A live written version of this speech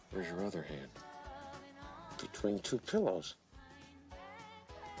Where's your other hand? Between two pillows.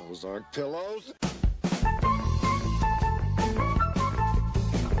 Those aren't pillows.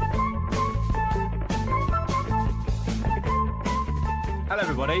 Hello,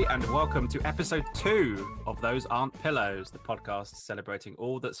 everybody, and welcome to episode 2 of Those Aren't Pillows, the podcast celebrating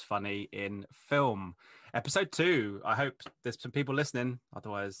all that's funny in film. Episode 2. I hope there's some people listening,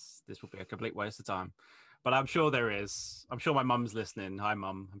 otherwise this will be a complete waste of time. But I'm sure there is. I'm sure my mum's listening. Hi,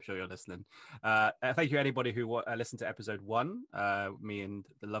 mum. I'm sure you're listening. Thank you, anybody who listened to episode 1. Me and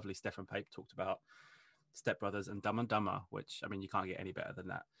the lovely Stefan Pape talked about Step Brothers and Dumb and Dumber, which, I mean, you can't get any better than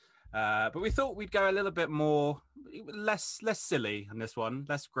that. But we thought we'd go a little bit more, less silly on this one,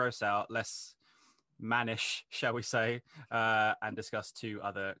 less gross out, less mannish, shall we say, and discuss 2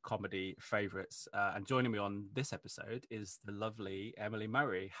 other comedy favourites. And joining me on this episode is the lovely Emily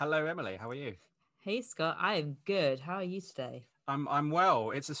Murray. Hello, Emily. How are you? Hey, Scott. I am good. How are you today? I'm well.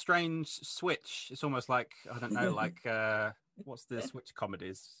 It's a strange switch. It's almost like, I don't know, like what's the switch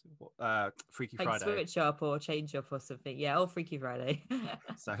comedies? Freaky like Friday. Switch Up or Change Up or something. Yeah, or Freaky Friday.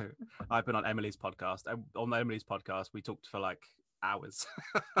 So I've been on Emily's podcast. On Emily's podcast, we talked for like hours.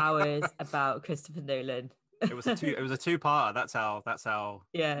 Hours about Christopher Nolan. It was a 2-parter. That's how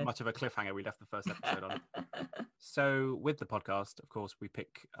Yeah. much of a cliffhanger we left the first episode on. So with the podcast, of course, we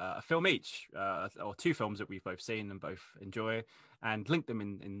pick a film each, or 2 films that we've both seen and both enjoy, and link them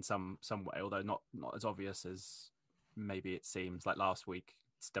in some way, although not as obvious as maybe it seems. Like last week,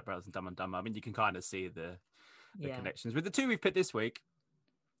 Step Brothers and Dumb and Dumber. I mean, you can kind of see the connections. With the 2 we've picked this week,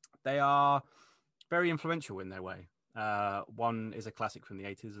 they are very influential in their way. One is a classic from the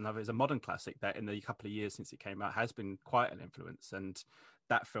 80s, another is a modern classic that in the couple of years since it came out has been quite an influence, and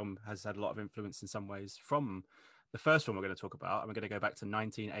that film has had a lot of influence in some ways from the first film we're going to talk about. And we're going to go back to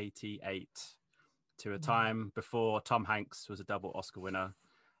 1988, to a time before Tom Hanks was a double Oscar winner,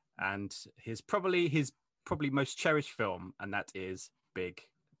 and his probably most cherished film, and that is Big.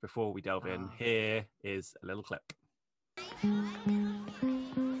 Before we delve in, here is a little clip.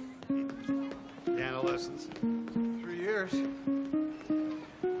 Piano lessons. 3 years. Me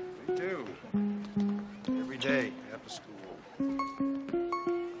too. Every day after school.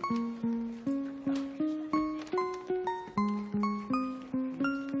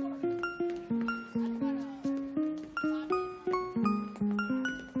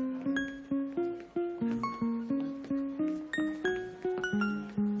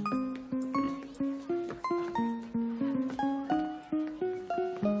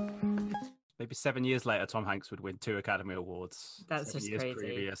 Maybe 7 years later, Tom Hanks would win 2 Academy Awards. That's 7 just years crazy.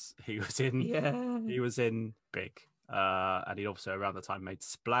 previous, he was in Big, and he also around the time made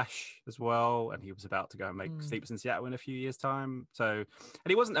Splash as well, and he was about to go and make Sleepless in Seattle in a few years' time. So, and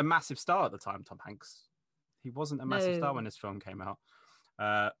he wasn't a massive star at the time. Tom Hanks, he wasn't a massive star when this film came out.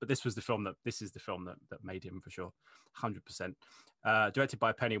 But this is the film that made him for sure, 100%. Directed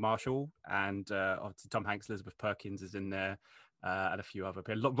by Penny Marshall, and obviously Tom Hanks, Elizabeth Perkins is in there. And a few other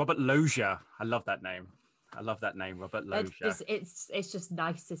people. Robert Loggia. I love that name. Robert Loggia. It's just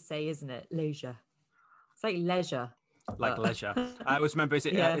nice to say, isn't it? Leisure. It's like leisure. Like leisure. I always remember. Is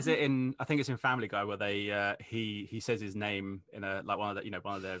it in? I think it's in Family Guy where they he says his name in a like one of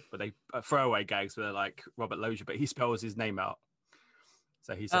the throwaway gags where they're like Robert Loggia, but he spells his name out.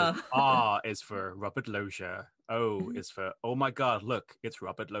 So he says R is for Robert Loggia. O is for, oh my God, look, it's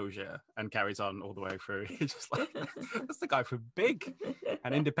Robert Loggia, and carries on all the way through. He's just like, that's the guy from Big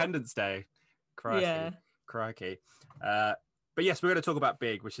and Independence Day. Crikey. But yes, we're going to talk about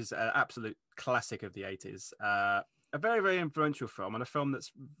Big, which is an absolute classic of the 80s. A very, very influential film, and a film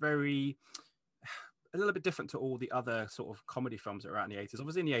that's a little bit different to all the other sort of comedy films that were out in the 80s.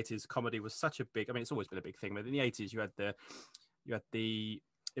 Obviously in the 80s, comedy was such a big, I mean, it's always been a big thing, but in the 80s, you had the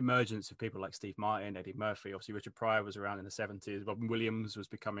emergence of people like Steve Martin, Eddie Murphy. Obviously, Richard Pryor was around in the 70s. Robin Williams was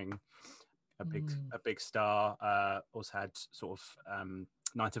becoming a big star. Also had sort of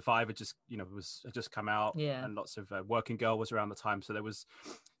 9 to 5 had just come out, and lots of Working Girl was around the time. So there was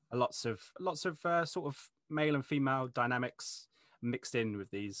lots of sort of male and female dynamics mixed in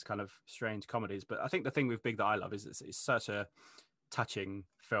with these kind of strange comedies. But I think the thing with Big that I love is it's such a touching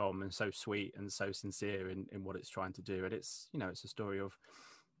film and so sweet and so sincere in what it's trying to do. And it's a story of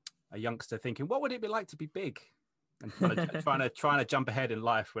a youngster thinking, what would it be like to be big? And trying to jump ahead in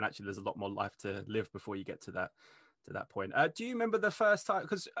life when actually there's a lot more life to live before you get to that point. Do you remember the first time?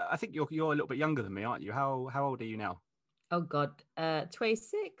 Because I think you're a little bit younger than me, aren't you? How old are you now? Oh God,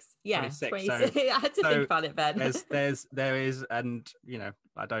 26. Yeah, 26. 26. I had to think about it, Ben. There is, and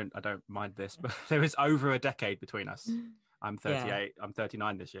I don't mind this, but there is over a decade between us. I'm 38. Yeah. I'm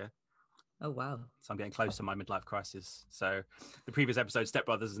 39 this year. Oh wow. So I'm getting close to my midlife crisis. So the previous episode, Step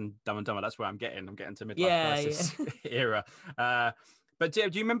Brothers and Dumb and Dumber, that's where I'm getting. I'm getting to midlife crisis era. But do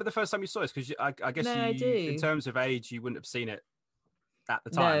you remember the first time you saw this? Because I guess No, I in do. terms of age, you wouldn't have seen it at the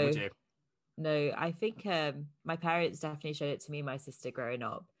time, would No, you? no. I think my parents definitely showed it to me and my sister growing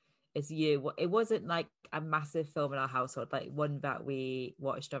up. It wasn't like a massive film in our household, like one that we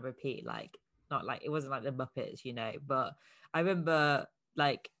watched on repeat, like not like it wasn't like the Muppets, but I remember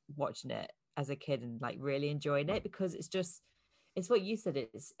like watching it as a kid and like really enjoying it because it's what you said,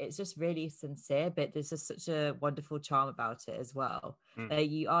 it's just really sincere, but there's just such a wonderful charm about it as well.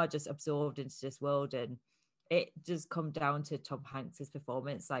 You are just absorbed into this world, and it just come down to Tom Hanks's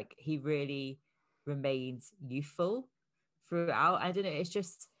performance. Like he really remains youthful throughout. I don't know, it's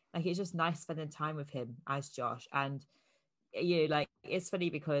just nice spending time with him as Josh. And like it's funny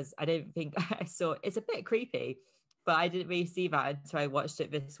because I don't think I saw it's a bit creepy, but I didn't really see that until I watched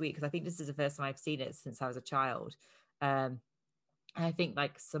it this week, because I think this is the first time I've seen it since I was a child. And I think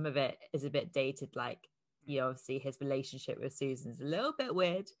like some of it is a bit dated, like obviously his relationship with Susan's a little bit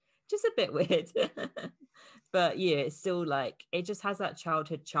weird, just a bit weird. But it's still like it just has that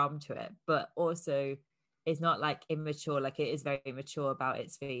childhood charm to it, but also it's not like immature, like it is very mature about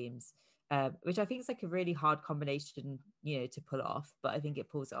its themes, which I think is like a really hard combination to pull off, but I think it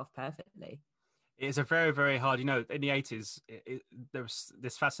pulls it off perfectly. It's a very, very hard, in the 80s, there was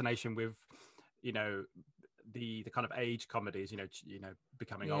this fascination with, the kind of age comedies,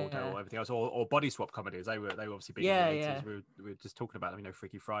 becoming older or everything else, or body swap comedies. They were obviously big in the 80s. We were just talking about them,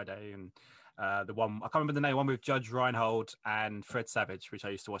 Freaky Friday, and the one I can't remember the name, one with Judge Reinhold and Fred Savage, which I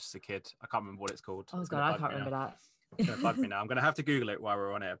used to watch as a kid. I can't remember what it's called. Oh god, I can't remember that. It's going to bug me now. I'm going to have to Google it while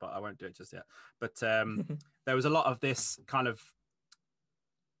we're on air, but I won't do it just yet. But there was a lot of this kind of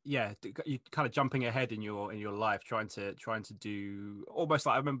you kind of jumping ahead in your life, trying to do almost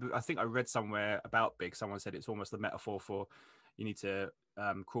like, I think I read somewhere about Big, someone said it's almost the metaphor for you need to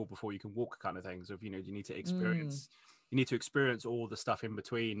crawl before you can walk kind of things, of you need to experience all the stuff in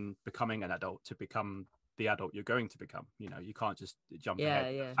between becoming an adult to become the adult you're going to become. You can't just jump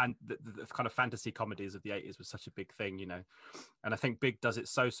ahead. The kind of fantasy comedies of the 80s was such a big thing, and I think Big does it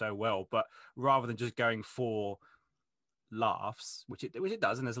so well, but rather than just going for laughs, which it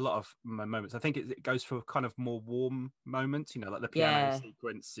does, and there's a lot of moments, I think it goes for kind of more warm moments, like the piano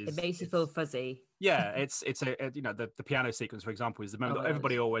sequence it makes you feel fuzzy. It's a the piano sequence, for example, is the moment that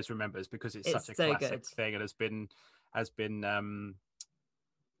everybody always remembers because it's such a classic thing, and has been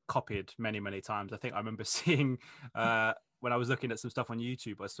copied many times. I think I remember seeing when I was looking at some stuff on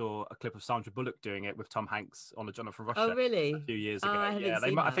YouTube, I saw a clip of Sandra Bullock doing it with Tom Hanks on a Jonathan Ross show. Oh, really? A few years ago.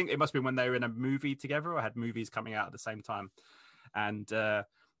 I think it must be when they were in a movie together or had movies coming out at the same time. And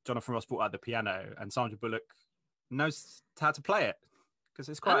Jonathan Ross brought out the piano, and Sandra Bullock knows how to play it because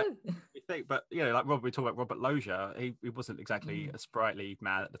it's quite a thing. But like Rob, we talk about Robert Loggia. He wasn't exactly a sprightly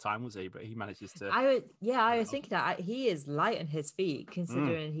man at the time, was he? But he manages to. I was thinking that he is light on his feet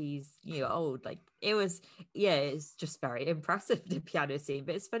considering he's old. Like it's just very impressive, the piano scene.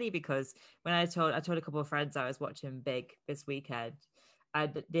 But it's funny because when I told a couple of friends I was watching Big this weekend,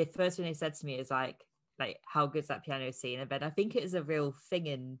 and the first thing they said to me is like how good's that piano scene? And then I think it is a real thing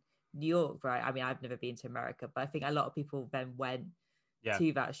in New York, right? I mean, I've never been to America, but I think a lot of people then went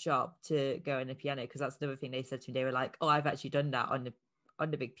to that shop to go on the piano, because that's another thing they said to me. They were like, oh, I've actually done that on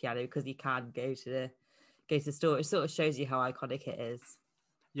the big piano, because you can go to the store. It sort of shows you how iconic it is.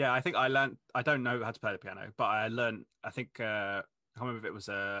 Yeah, I think I learned, I don't know how to play the piano, but I learned, I think I can't remember if it was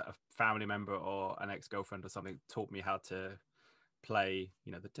a family member or an ex-girlfriend or something taught me how to play,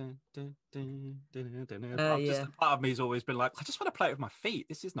 the dun, dun, dun, dun, dun, dun. Just part of me has always been like, I just want to play it with my feet.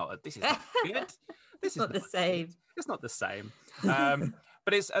 This is not good. This is not the same. It's not the same.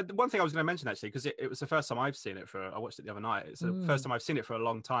 But it's one thing I was going to mention, actually, because it was the first time I've seen it I watched it the other night. It's the first time I've seen it for a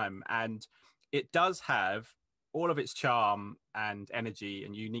long time. And it does have all of its charm and energy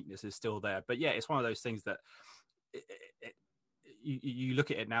and uniqueness is still there. But yeah, it's one of those things that you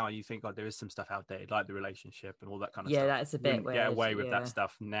look at it now and you think, oh, there is some stuff outdated, like the relationship and all that kind of stuff. Yeah, that's a bit weird. Get away with that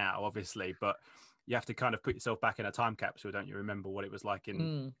stuff now, obviously, but you have to kind of put yourself back in a time capsule, don't you? Remember what it was like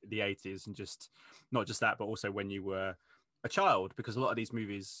in the 80s, and just not just that, but also when you were a child, because a lot of these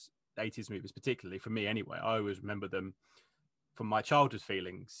movies, 80s movies particularly, for me anyway, I always remember them from my childhood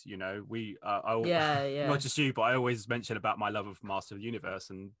feelings. Not just you, but I always mention about my love of Master of the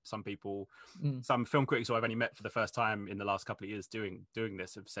Universe, and some people, some film critics who I've only met for the first time in the last couple of years doing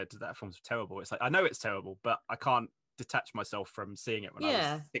this have said that film's terrible. It's like, I know it's terrible, but I can't detach myself from seeing it when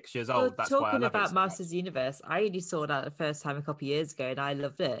I was 6 years old. That's why I love it. Talking about Masters of the Universe, I only saw that the first time a couple of years ago, and I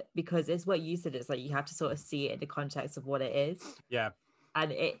loved it because it's what you said. It's like you have to sort of see it in the context of what it is. Yeah.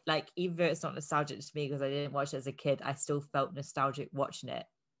 And it, like, even though it's not nostalgic to me because I didn't watch it as a kid, I still felt nostalgic watching it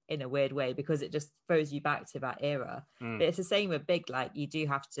in a weird way because it just throws you back to that era. But it's the same with Big. Like, you do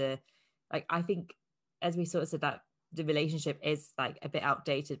have to, like, I think, as we sort of said, that the relationship is like a bit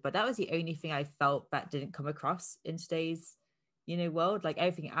outdated, but that was the only thing I felt that didn't come across in today's, world. Like,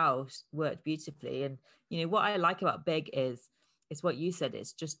 everything else worked beautifully. And what I like about Big is it's what you said,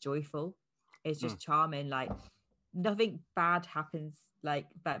 it's just joyful, it's just charming. Like, nothing bad happens like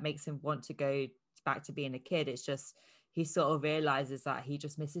that makes him want to go back to being a kid. It's just he sort of realizes that he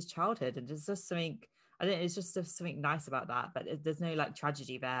just misses childhood, and there's just something, I don't know, it's just something nice about that. But there's no like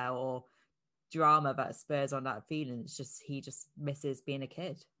tragedy there or drama that spurs on that feeling. It's just he just misses being a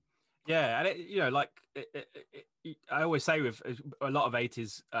kid. Yeah, and I always say with a lot of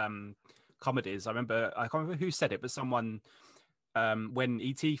 80s comedies, I can't remember who said it, but someone, when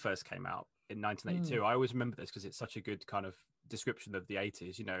E.T. first came out in 1982, I always remember this because it's such a good kind of description of the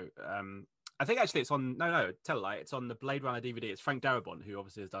 80s. I think actually it's on, tell a lie, it's on the Blade Runner DVD. It's Frank Darabont, who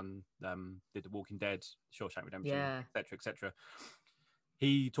obviously has done, did The Walking Dead, Shawshank Redemption, etc.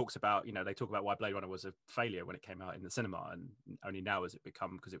 He talks about, they talk about why Blade Runner was a failure when it came out in the cinema, and only now has it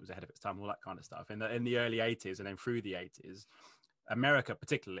become, because it was ahead of its time, all that kind of stuff. In the early 80s and then through the 80s, America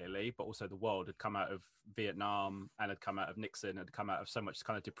particularly, but also the world, had come out of Vietnam and had come out of Nixon, had come out of so much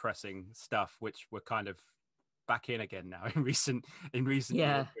kind of depressing stuff, which were kind of back in again now in recent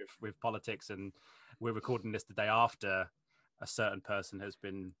years with politics. And we're recording this the day after a certain person has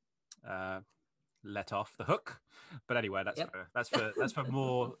been let off the hook. But anyway, that's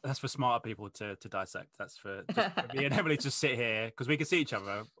for smarter people to dissect. That's for me and Emily to sit here, because we can see each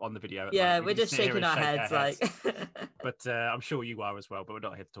other on the video. We're just shaking our heads like but I'm sure you are as well, but we're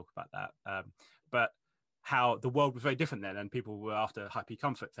not here to talk about that. But how the world was very different then, and people were after happy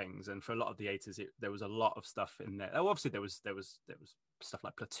comfort things. And for a lot of the 80s, there was a lot of stuff in there. Obviously there was stuff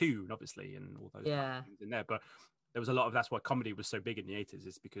like Platoon, obviously, and all those kind of things in there, but there was a lot of, that's why comedy was so big in the 80s,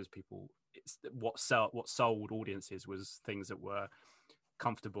 is because what sold audiences was things that were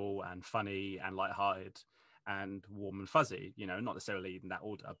comfortable and funny and lighthearted and warm and fuzzy, not necessarily in that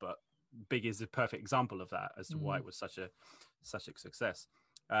order, but Big is the perfect example of that as to why it was such a success.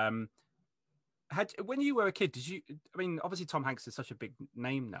 When you were a kid, obviously Tom Hanks is such a big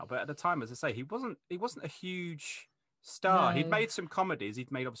name now, but at the time, as I say, he wasn't a huge star. No. He'd made some comedies.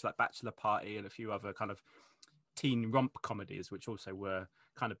 He'd made obviously like Bachelor Party and a few other kind of teen romp comedies, which also were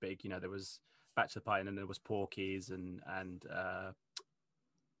kind of big. There was Bachelor Party, and then there was Porky's, and I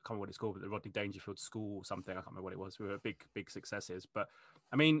can't remember what it's called, but the Rodney Dangerfield School or something. I can't remember what it was. We were big successes. But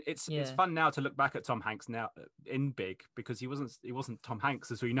I mean, it's fun now to look back at Tom Hanks now in Big, because he wasn't Tom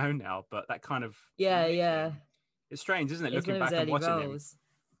Hanks as we know now, but that kind of it's strange, isn't it? Looking back and watching roles.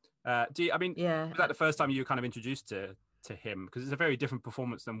 Him. Was that the first time you were kind of introduced to him? Because it's a very different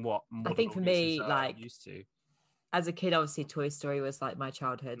performance than what I think for me, like used to. As a kid, obviously Toy Story was like my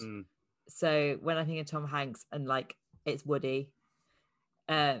childhood. So when I think of Tom Hanks, and like it's Woody,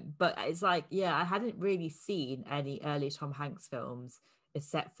 but it's like, I hadn't really seen any early Tom Hanks films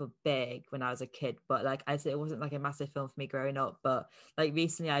except for Big when I was a kid. But like I said, it wasn't like a massive film for me growing up. But like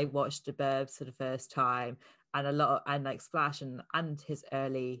recently I watched The Burbs for the first time, and like Splash and his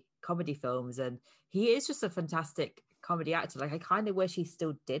early comedy films. And he is just a fantastic comedy actor. Like, I kind of wish he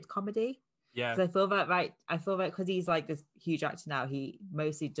still did comedy. Yeah, I feel that because he's like this huge actor now, he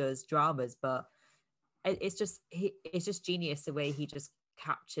mostly does dramas, but it's just genius the way he just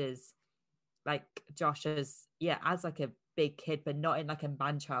captures like Josh as like a big kid, but not in like a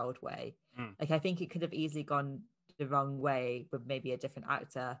man-child way. Like, I think it could have easily gone the wrong way with maybe a different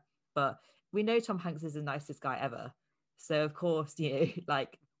actor, but we know Tom Hanks is the nicest guy ever, so of course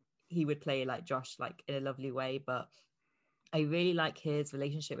like he would play like Josh like in a lovely way. But I really like his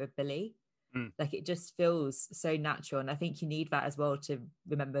relationship with Billy. Like, it just feels so natural, and I think you need that as well to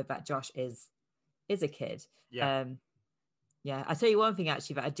remember that Josh is a kid. I tell you one thing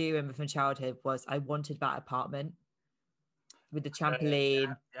actually that I do remember from childhood was I wanted that apartment with the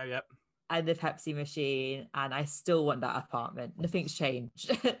trampoline and the Pepsi machine, and I still want that apartment. Nothing's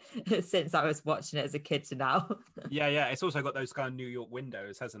changed since I was watching it as a kid to now. It's also got those kind of New York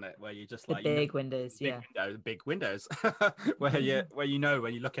windows, hasn't it, where you just like big windows, big windows where when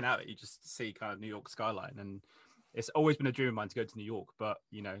you're looking out, you just see kind of New York skyline. And it's always been a dream of mine to go to New York, but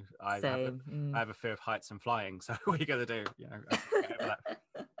I have a fear of heights and flying, so what are you gonna do?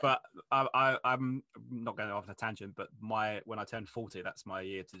 But I'm not going off on a tangent, but when I turn 40, that's my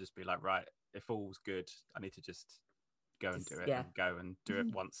year to just be like, right, if all's good, I need to just go and do it, and go and do it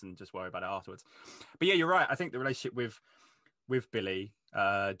once and just worry about it afterwards. But yeah, you're right. I think the relationship with with Billy,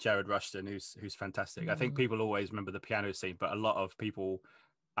 Jared Rushton, who's fantastic. I think people always remember the piano scene, but a lot of people,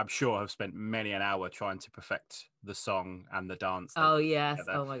 I'm sure, have spent many an hour trying to perfect the song and the dance. Oh yes,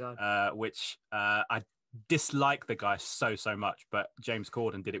 together, oh my god. Which I dislike the guy so much, but James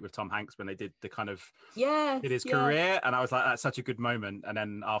Corden did it with Tom Hanks when they did the kind of Yes, did his career, and I was like, that's such a good moment. And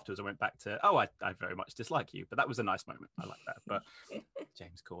then afterwards I went back to, I very much dislike you, but that was a nice moment. I like that. But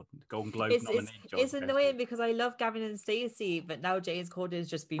James Corden, Golden Globe nominee. It's annoying because I love Gavin and Stacey, but now James Corden's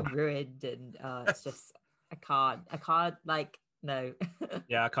just been ruined, and it's just I can't like no.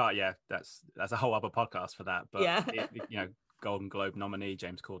 Yeah, I can't. Yeah, that's a whole other podcast for that. But yeah, Golden Globe nominee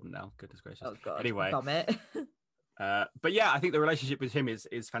James Corden now. Goodness gracious. Oh god. Anyway, Vomit. but yeah, I think the relationship with him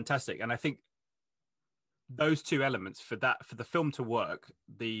is fantastic, and I think those two elements for the film to work,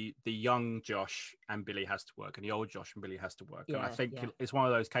 the young Josh and Billy has to work, and the old Josh and Billy has to work. And I think it's one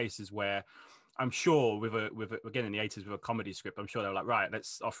of those cases where I'm sure with again in the 80s with a comedy script, I'm sure they were like, right,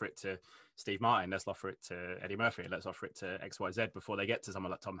 let's offer it to Steve Martin, let's offer it to Eddie Murphy, let's offer it to XYZ before they get to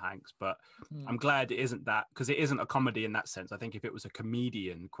someone like Tom Hanks. But I'm glad it isn't that, because it isn't a comedy in that sense. I think if it was a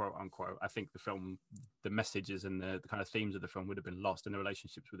comedian, quote unquote, I think the messages and the kind of themes of the film would have been lost and the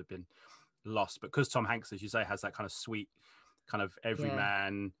relationships would have been lost. But because Tom Hanks, as you say, has that kind of sweet, kind of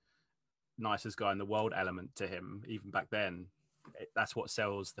everyman, nicest guy in the world element to him, even back then, that's what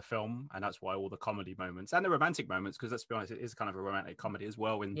sells the film, and that's why all the comedy moments and the romantic moments, because let's be honest, it is kind of a romantic comedy as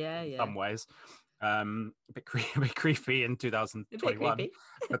well in some ways. A bit creepy in 2021,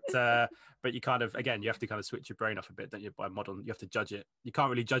 but you kind of, again, you have to kind of switch your brain off a bit, don't you? You have to judge it. You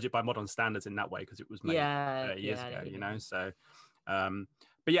can't really judge it by modern standards in that way because it was made 30 years ago, So,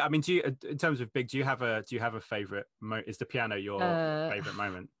 but yeah, I mean, in terms of Big, do you have a favorite? Is the piano your favorite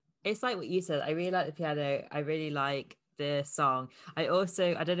moment? It's like what you said. I really like the piano. I really like the song. I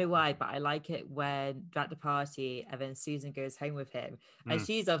don't know why, but I like it when they're at the party and then Susan goes home with him, and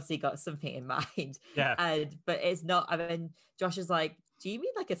she's obviously got something in mind. But it's not. I mean, Josh is like, do you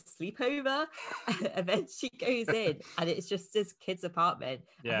mean like a sleepover? And then she goes in and it's just this kid's apartment,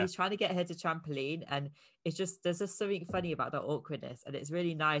 and he's trying to get her to trampoline, and it's just, there's just something funny about that awkwardness, and it's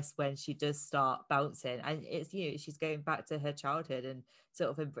really nice when she does start bouncing, and it's, she's going back to her childhood and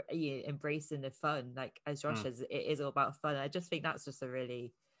sort of embracing the fun, like as Josh says, it is all about fun. I just think that's just a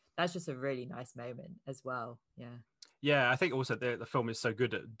really nice moment as well. I think also the film is so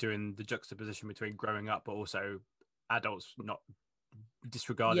good at doing the juxtaposition between growing up but also adults not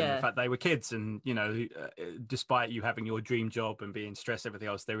disregarding the fact they were kids, and despite you having your dream job and being stressed, everything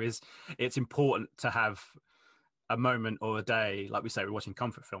else, it's important to have a moment or a day, like we say, we're watching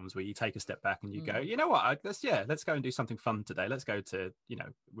comfort films, where you take a step back and you go, you know what, let's go and do something fun today. Let's go to,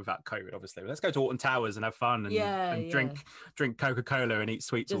 without COVID obviously, let's go to Alton Towers and have fun and drink Coca-Cola and eat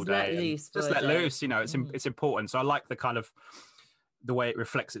sweets all day. Just let loose. It's important. So I like the kind of the way it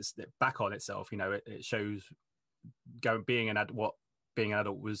reflects its back on itself. It shows being an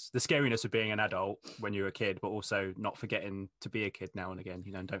adult was the scariness of being an adult when you were a kid, but also not forgetting to be a kid now and again,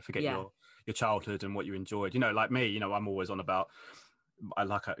 and don't forget your childhood and what you enjoyed. Like me, I'm always on about, I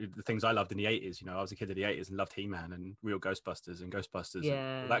like the things I loved in the 80s. I was a kid of the 80s and loved He-Man and Real Ghostbusters and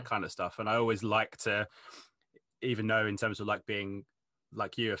all that kind of stuff. And I always like to, even though in terms of like being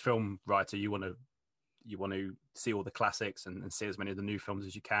like you, a film writer, you want to see all the classics and see as many of the new films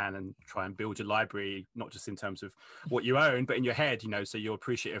as you can and try and build your library, not just in terms of what you own, but in your head, so you're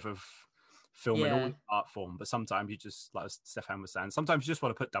appreciative of film and all art form. But sometimes you just, like Stefan was saying, sometimes you just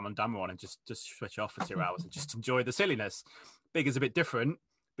want to put Dumb and Dumber on and just switch off for 2 hours and just enjoy the silliness. Big is a bit different,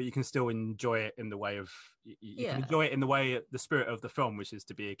 but you can still enjoy it in the way of, you can enjoy it in the way, the spirit of the film, which is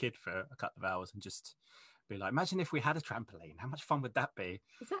to be a kid for a couple of hours and just be like, imagine if we had a trampoline, how much fun would that be?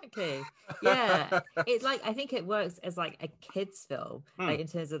 Exactly. It's like, I think it works as like a kids film, like in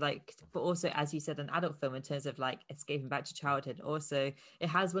terms of like, but also as you said, an adult film in terms of like escaping back to childhood. Also, it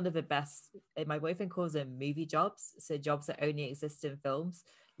has one of the best, my boyfriend calls them movie jobs, so jobs that only exist in films,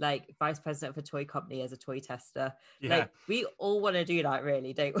 like vice president of a toy company as a toy tester. Like we all want to do that,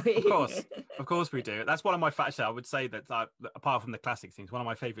 really, don't we? Of course we do. That's one of my I would say that apart from the classic things, one of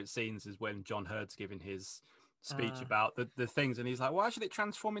my favorite scenes is when John Hurd's giving his speech about the things, and he's like, why should it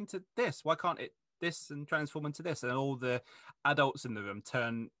transform into this? Why can't it this and transform into this? And all the adults in the room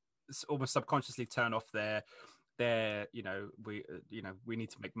almost subconsciously turn off their we need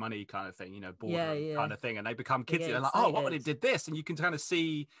to make money kind of thing, boredom kind of thing, and they become kids. They're like, oh, what would it did this? And you can kind of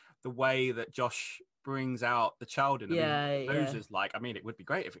see the way that Josh brings out the child in them. Those is like, I mean, it would be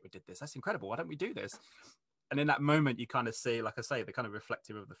great if it did this. That's incredible. Why don't we do this? And in that moment, you kind of see, like I say, the kind of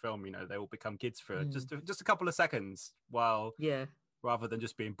reflective of the film. They all become kids for just a couple of seconds while rather than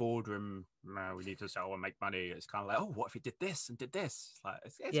just being boardroom. No, we need to sell and make money. It's kind of like, oh, what if he did this and did this? It's like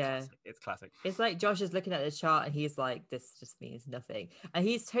it's Yeah. classic. It's classic. It's like Josh is looking at the chart and he's like, this just means nothing. And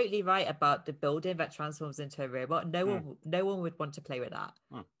he's totally right about the building that transforms into a robot. No one would want to play with that.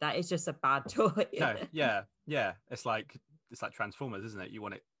 That is just a bad toy. No, yeah. It's like Transformers, isn't it? You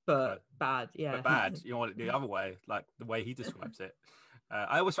want it but bad, yeah. But bad. You want it the other way, like the way he describes it.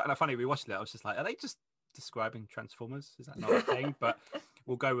 I always found it funny. We watched it. I was just like, are they just describing Transformers? Is that not a thing? But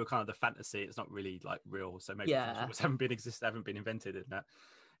we'll go with kind of the fantasy. It's not really like real, so maybe Transformers haven't been invented in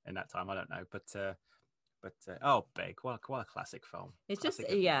that time. I don't know, but oh, Big, what a classic film. It's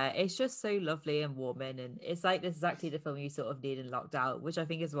just so lovely and warming, and it's like exactly the film you sort of need and locked out, which I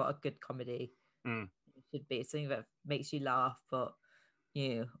think is what a good comedy should be. Something that makes you laugh, but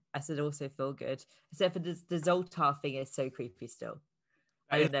I said also feel good. Except for the Zoltar thing is so creepy still.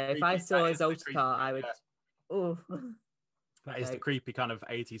 I don't know. If I saw a Zoltar, I would. Oh, that is the creepy kind of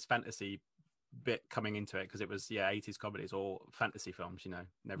 80s fantasy bit coming into it, because it was 80s comedies or fantasy films,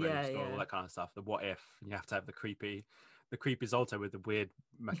 Never Ending Story, all that kind of stuff. The what if, and you have to have the creepy Zoltar with the weird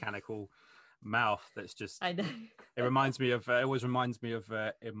mechanical mouth that's just, I know. It always reminds me of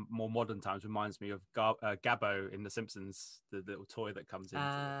in more modern times, reminds me of Gabbo in The Simpsons, the little toy that comes into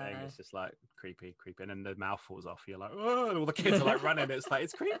the thing. It's just like creepy, and then the mouth falls off. You're like, oh, and all the kids are like running. It's like,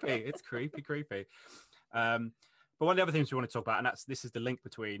 it's creepy. But one of the other things we want to talk about, and this is the link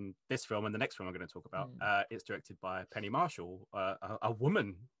between this film and the next film we're going to talk about. It's directed by Penny Marshall, a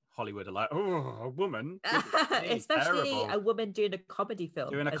woman. Hollywood are like, oh, a woman, especially terrible. A woman doing a comedy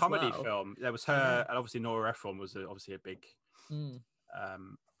film. There was her, and obviously Nora Ephron was obviously a big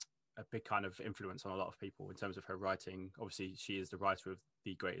kind of influence on a lot of people in terms of her writing. Obviously, she is the writer of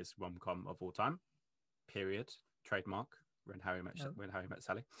the greatest rom-com of all time. Period. Trademark. When Harry Met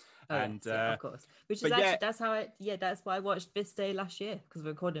Sally. Of course. Which is actually that's why I watched this day last year, because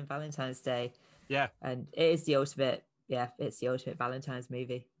we're recording Valentine's Day. Yeah. And it is the ultimate. Yeah, it's the ultimate Valentine's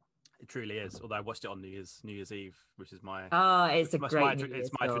movie. It truly is. Although I watched it on New Year's Eve, which is my it's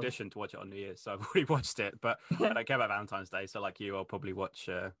my tradition to watch it on New Year's. So I've already watched it, but I don't care about Valentine's Day. So like you, I'll probably watch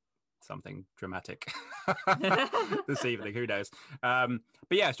something dramatic this evening. Who knows? But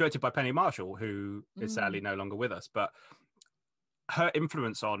yeah, it's directed by Penny Marshall, who is sadly no longer with us. But her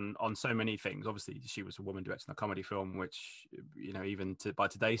influence on so many things. Obviously, she was a woman directing a comedy film, which even by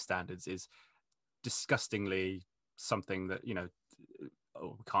today's standards is disgustingly something that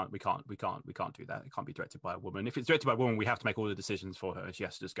we can't do that. It can't be directed by a woman. If it's directed by a woman, we have to make all the decisions for her, and she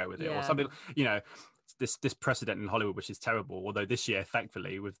has to just go with it. Or something, this precedent in Hollywood, which is terrible. Although this year,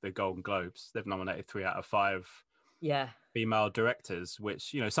 thankfully, with the Golden Globes, they've nominated 3 out of 5 female directors,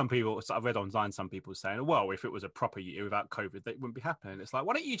 which some people, I've read online, some people saying, well, if it was a proper year without COVID, that wouldn't be happening. It's like,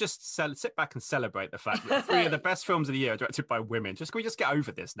 why don't you just sit back and celebrate the fact that 3 of the best films of the year are directed by women? Can we just get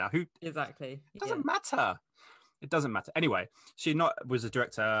over this now? Exactly. It doesn't matter. It doesn't matter. Anyway, she was a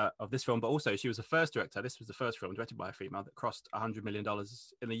director of this film, but also she was the first director. This was the first film directed by a female that crossed $100 million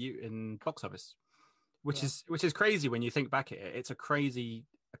in box office, which is crazy when you think back at it. It's a crazy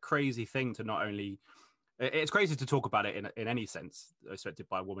thing to not only. It's crazy to talk about it in any sense, directed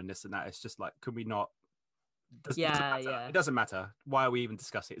by a woman, this and that. It's just like, could we not? It doesn't matter. Why are we even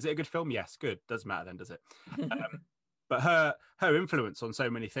discussing it? Is it a good film? Yes, good. Doesn't matter then, does it? But her influence on so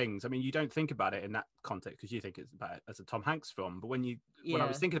many things. I mean, you don't think about it in that context because you think it's about it as a Tom Hanks film. But when I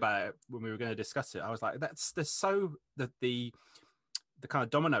was thinking about it when we were going to discuss it, I was like, the kind of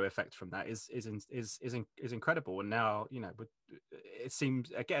domino effect from that is incredible. And now it seems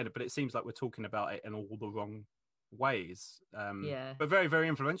like we're talking about it in all the wrong ways. But very, very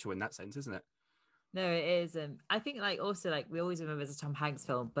influential in that sense, isn't it? No, it is. I think also we always remember it's a Tom Hanks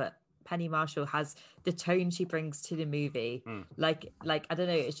film, but Penny Marshall has the tone she brings to the movie. Like I don't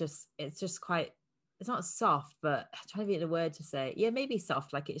know, it's just quite, it's not soft, but I'm trying to think of the word to say. Yeah, maybe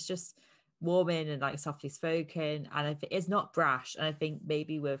soft. Like it's just warming and softly spoken, and it's not brash. And I think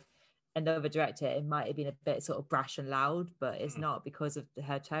maybe with another director, it might have been a bit sort of brash and loud, but it's not because of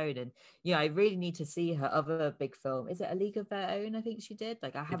her tone. And I really need to see her other big film. Is it A League of Their Own? I think she did.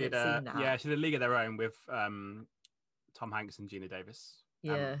 I haven't seen that. Yeah, she did A League of Their Own with Tom Hanks and Gina Davis.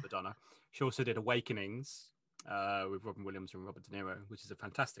 Madonna. She also did Awakenings with Robin Williams and Robert De Niro, which is a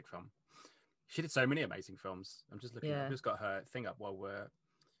fantastic film. She did so many amazing films. I'm just looking. I've just got her thing up while we're.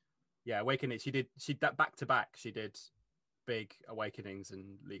 Awakenings. She did that back to back. She did Big, Awakenings,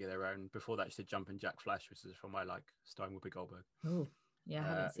 and League of Their Own. Before that, she did Jumpin' Jack Flash, which is from starring Whoopi Goldberg. Oh, yeah, I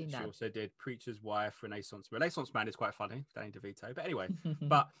haven't seen that. She also did Preacher's Wife, Renaissance Man is quite funny, Danny DeVito. But anyway,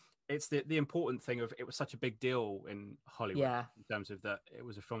 but. It's the important thing of it was such a big deal in Hollywood in terms of that it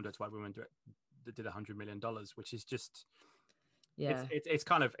was a film directed by women that did $100 million, which is just Yeah. It's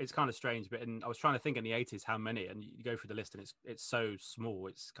kind of strange, but I was trying to think in the 80s how many, and you go through the list and it's so small.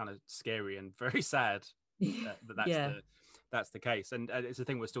 It's kind of scary and very sad that's Yeah. that's the case, and it's a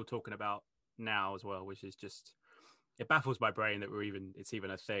thing we're still talking about now as well, which is just, it baffles my brain that it's even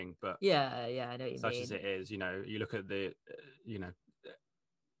a thing. But Yeah, I know what you such mean. as it is, you know, you look at the you know,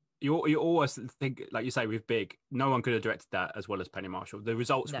 you always think, like you say, with Big, no one could have directed that as well as Penny Marshall. The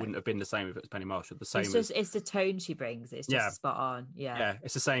results No. wouldn't have been the same if it was Penny Marshall. The same It's the tone she brings. It's just spot on. Yeah.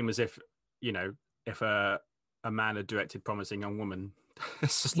 it's the same as if, you know, if a man had directed Promising Young Woman.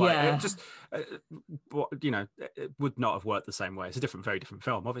 It's just like, Yeah. it just you know, it would not have worked the same way. It's a very different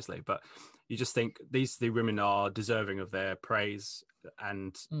film, obviously, but you just think these women are deserving of their praise,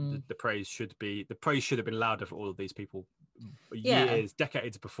 and the praise should have been louder for all of these people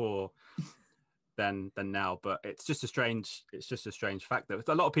decades before than now. But it's just a strange fact that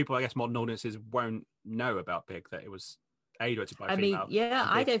a lot of people, I guess modern audiences, won't know about Big, that it was directed by a female.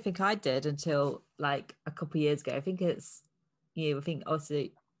 I don't think I did until like a couple of years ago. I think it's, I think also,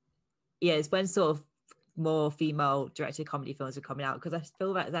 it's when sort of more female directed comedy films are coming out, because I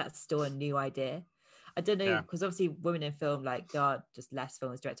feel like that's still a new idea. I don't know, because obviously women in film, like there are just less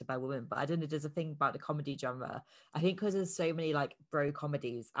films directed by women, but I don't know, there's a thing about the comedy genre. I think because there's so many like bro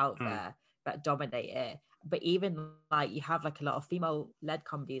comedies out there that dominate it, but even like you have like a lot of female led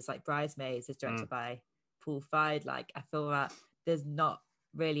comedies, like Bridesmaids is directed by Paul Feig. Like I feel that there's not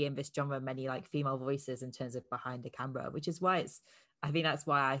really in this genre many like female voices in terms of behind the camera, which is why I think that's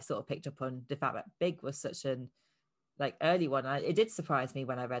why I sort of picked up on the fact that Big was such an like early one. It did surprise me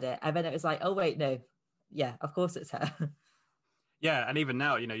when I read it, and then it was like, oh wait, no, yeah, of course it's her. Yeah, and even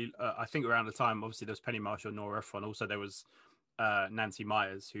now, you know, I think around the time, obviously there was Penny Marshall, Nora Ephron, also there was Nancy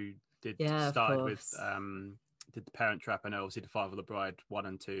Myers, who started with did The Parent Trap, and obviously The Father of the Bride 1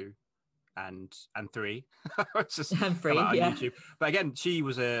 and 2 and 3. It's just and 3 on YouTube. But again, she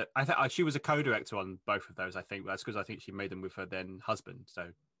was a co-director on both of those. I think that's because I think she made them with her then husband, so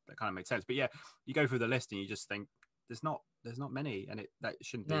that kind of makes sense. But yeah, you go through the list and you just think there's not many, and it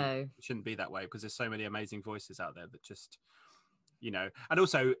shouldn't be that way, because there's so many amazing voices out there that just, you know. And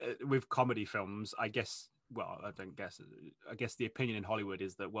also with comedy films, I guess the opinion in Hollywood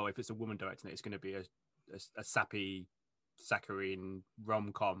is that, well, if it's a woman directing it, it's going to be a sappy saccharine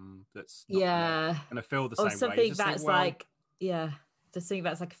rom-com that's not gonna feel the same way. Something that's like just something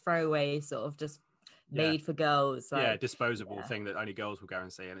that's like a throwaway sort of just made for girls, like, disposable thing that only girls will go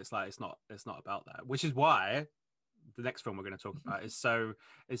and see. And it's like it's not about that, which is why the next film we're going to talk about is so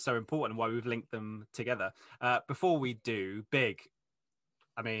important, and why we've linked them together. Before we do Big,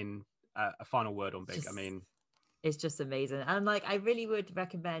 I mean, a final word on Big. I mean, it's just amazing, and like I really would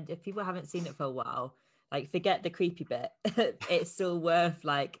recommend, if people haven't seen it for a while, like forget the creepy bit. It's still worth,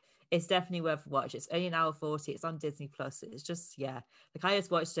 like, it's definitely worth a watch. It's only an hour 40. It's on Disney Plus. It's just, like I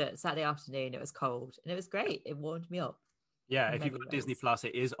just watched it Saturday afternoon. It was cold and it was great. It warmed me up. Yeah, if you've got Disney Plus,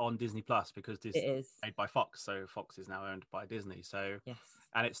 it is on Disney Plus, because it is made by Fox. So Fox is now owned by Disney. So yes,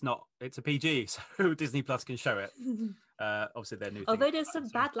 and it's a PG, so Disney Plus can show it. Obviously, they're new. Although there's some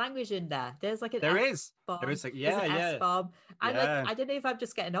bad language in there. There's like an S-bomb. There is like S-bomb. And like I don't know if I'm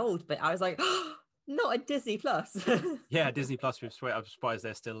just getting old, but I was like, not a Disney Plus. Disney Plus with swear. I'm surprised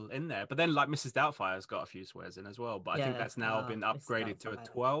they're still in there. But then, like, Mrs. Doubtfire's got a few swears in as well. But I think that's now been upgraded to a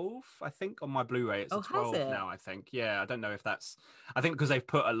 12. I think on my Blu-ray it's a 12 now. I think. Yeah, I don't know if that's. I think because they've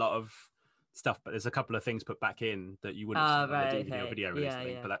put a lot of stuff, but there's a couple of things put back in that you wouldn't have seen on the DVD or video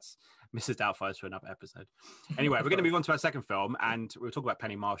release. But that's Mrs. Doubtfire's for another episode. Anyway, we're going to move on to our second film, and we'll talk about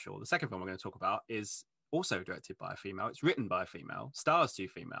Penny Marshall. The second film we're going to talk about is also directed by a female. It's written by a female, stars two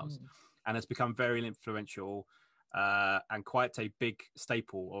females. And has become very influential and quite a big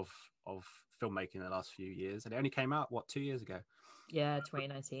staple of filmmaking in the last few years. And it only came out, 2 years ago? Yeah,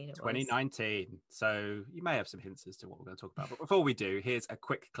 2019. 2019. So you may have some hints as to what we're going to talk about. But before we do, here's a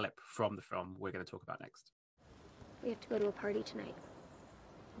quick clip from the film we're going to talk about next. We have to go to a party tonight.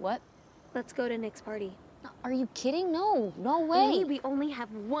 What? Let's go to Nick's party. Are you kidding? No way. We only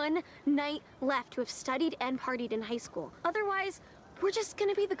have one night left to have studied and partied in high school. Otherwise, we're just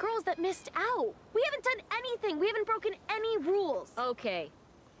gonna be the girls that missed out. We haven't done anything. We haven't broken any rules. Okay.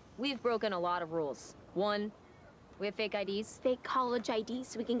 We've broken a lot of rules. One, we have fake IDs. Fake college IDs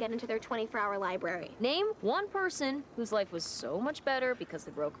so we can get into their 24-hour library. Name one person whose life was so much better because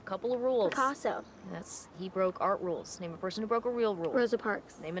they broke a couple of rules. Picasso. He broke art rules. Name a person who broke a real rule. Rosa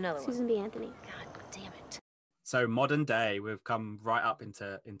Parks. Name another one. Susan B. Anthony. God damn it. So modern day, we've come right up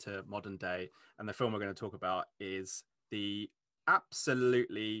into modern day, and the film we're going to talk about is the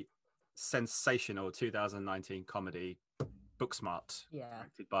absolutely sensational 2019 comedy Booksmart,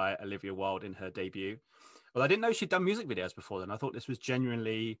 directed by Olivia Wilde in her debut. Well, I didn't know she'd done music videos before then. I thought this was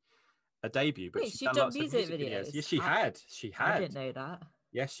genuinely a debut, but Wait, she'd she'd done done lots of music music videos. videos? Yes, she had. She had. I didn't know that.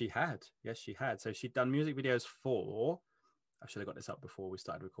 Yes, she had. Yes, she had. So she'd done music videos for. I should have got this up before we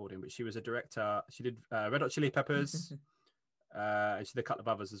started recording, but she was a director. She did Red Hot Chili Peppers, and she did a couple of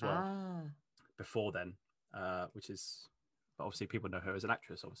others as well before then, which is. But obviously, people know her as an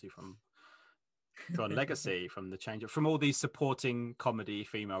actress, obviously from Tron Legacy, from The Change, from all these supporting comedy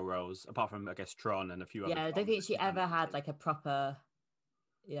female roles, apart from I guess Tron and a few other. Yeah, I don't think she ever had like a proper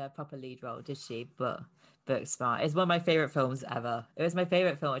lead role, did she? But Booksmart is one of my favorite films ever. It was my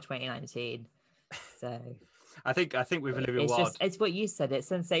favorite film of 2019. So I think with Olivia it's Wilde, it's what you said. It's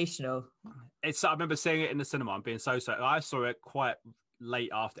sensational. I remember seeing it in the cinema and being so. I saw it quite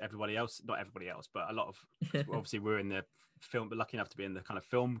late after everybody else, not everybody else, but a lot of obviously we're in the film, but lucky enough to be in the kind of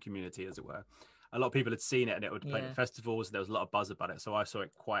film community, as it were. A lot of people had seen it and it would play at festivals. And there was a lot of buzz about it, so I saw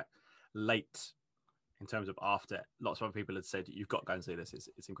it quite late. In terms of after, lots of other people had said, "You've got to go and see this.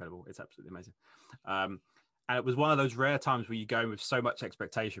 It's incredible. It's absolutely amazing." And it was one of those rare times where you go in with so much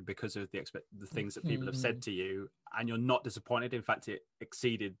expectation because of the things that people have said to you, and you're not disappointed. In fact, it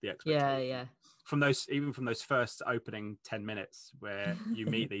exceeded the expectation. Yeah. From those first opening 10 minutes where you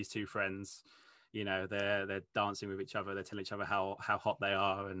meet these two friends, you know, they're dancing with each other, they're telling each other how hot they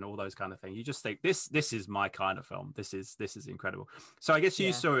are, and all those kind of things. You just think this is my kind of film. This is incredible. So I guess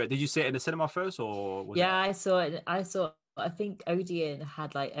you saw it. Did you see it in the cinema first, or was I saw it. I think Odeon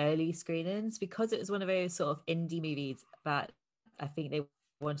had like early screenings because it was one of those sort of indie movies that I think they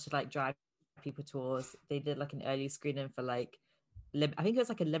wanted to like drive people towards. They did like an early screening for like, I think it was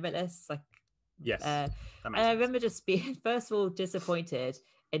like a Limitless, like yes. And I remember just being first of all disappointed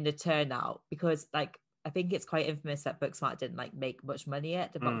in the turnout because like I think it's quite infamous that Booksmart didn't like make much money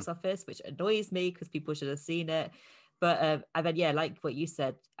at the box office, which annoys me because people should have seen it. But and then like what you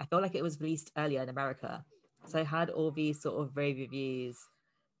said, I felt like it was released earlier in America. So I had all these sort of rave reviews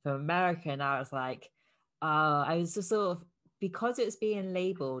from America, and I was like, I was just sort of, because it's being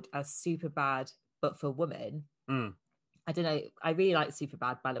labeled as super bad, but for women. I don't know. I really like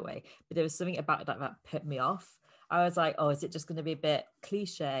Superbad, by the way, but there was something about that put me off. I was like, oh, is it just going to be a bit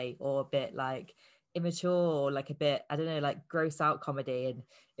cliche or a bit like immature or like a bit, I don't know, like gross out comedy? And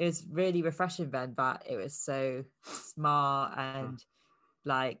it was really refreshing then that it was so smart and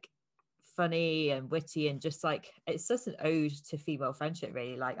like funny and witty and just like, it's just an ode to female friendship,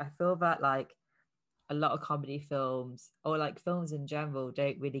 really. Like, I feel that like a lot of comedy films or like films in general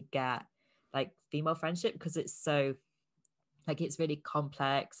don't really get like female friendship because it's so like it's really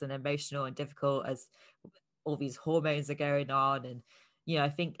complex and emotional and difficult as all these hormones are going on. And you know, I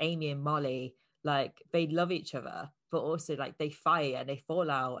think Amy and Molly, like they love each other, but also like they fight and they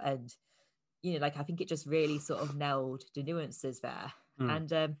fall out, and you know, like I think it just really sort of nailed the nuances there.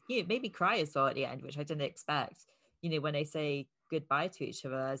 And you know, it made me cry as well at the end, which I didn't expect, you know, when they say goodbye to each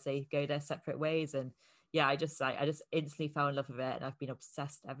other as they go their separate ways. And yeah, I just instantly fell in love with it, and I've been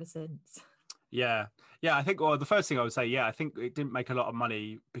obsessed ever since. Yeah. I think, well, the first thing I would say, I think it didn't make a lot of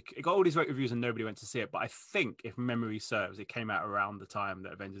money. It got all these great reviews and nobody went to see it. But I think, if memory serves, it came out around the time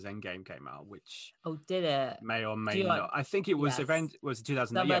that Avengers Endgame came out, which did it? May or may not. I think it was was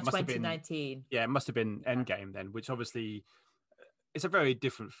 2008. Yeah, it must 2019. have been. Yeah, it must have been Endgame then, which obviously it's a very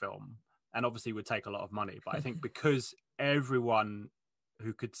different film and obviously would take a lot of money. But I think because everyone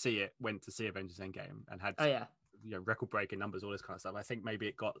who could see it went to see Avengers Endgame and had you know, record-breaking numbers, all this kind of stuff. I think maybe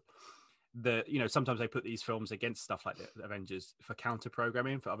it got sometimes they put these films against stuff like the Avengers for counter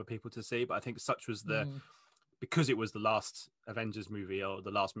programming for other people to see, but I think such was because it was the last Avengers movie or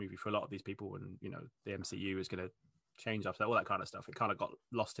the last movie for a lot of these people, and you know the MCU is going to change after that, all that kind of stuff. It kind of got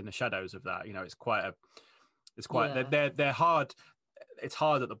lost in the shadows of that. You know, they're hard. It's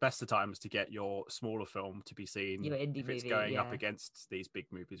hard at the best of times to get your smaller film to be seen if it's going up against these big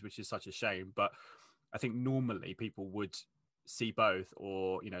movies, which is such a shame. But I think normally people would see both,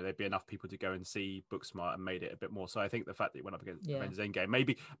 or you know, there'd be enough people to go and see Booksmart and made it a bit more. So I think the fact that it went up against Avengers Endgame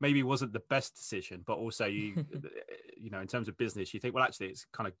maybe wasn't the best decision, but also you you know, in terms of business, you think, well, actually it's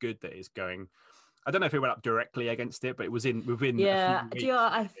kind of good that it's going. I don't know if it went up directly against it, but it was within do you know,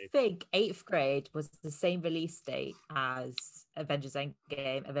 I think 8th Grade was the same release date as Avengers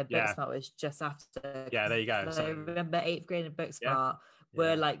Endgame, and then Booksmart was just after. Yeah, there you go. So I remember 8th Grade and Booksmart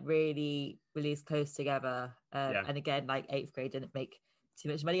were like really released close together, and again, like 8th Grade didn't make too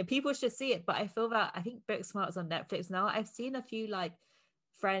much money and people should see it. But I feel that I think Booksmart's on Netflix now. I've seen a few like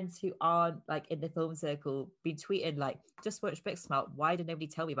friends who aren't like in the film circle be tweeting like, just watch Booksmart, why did nobody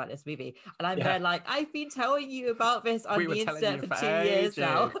tell me about this movie? And I'm there like, I've been telling you about this on the internet for 2 years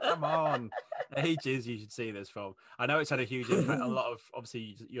now. Come on, ages you should see this film. I know it's had a huge impact. A lot of,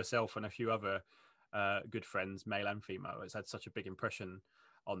 obviously, yourself and a few other good friends, male and female. It's had such a big impression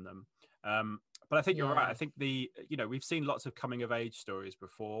on them. But I think you're right. Yeah. I think we've seen lots of coming of age stories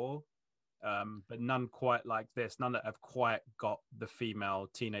before, but none quite like this. None that have quite got the female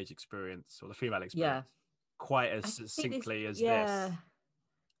teenage experience or the female experience quite as succinctly as this.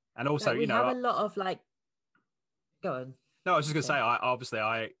 And also, we have a lot of like. Go on. No, I was just going to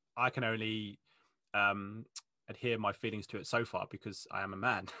say, I can only adhere my feelings to it so far because I am a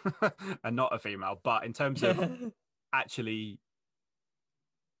man and not a female. But in terms of actually,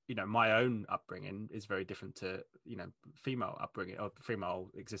 my own upbringing is very different to, female upbringing or female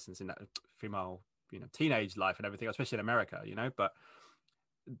existence in that female, teenage life and everything, especially in America, but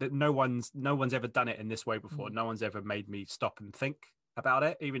no one's ever done it in this way before. No one's ever made me stop and think about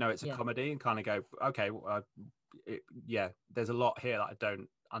it, even though it's a comedy, and kind of go, okay, there's a lot here that I don't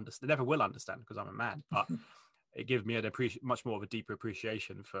understand, never will understand because I'm a man, but it gives me much more of a deeper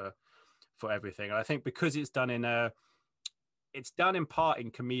appreciation for everything. And I think because it's done in part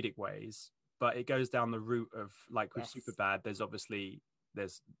in comedic ways, but it goes down the route of, like with Superbad,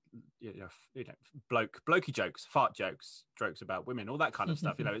 there's blokey jokes, fart jokes about women, all that kind of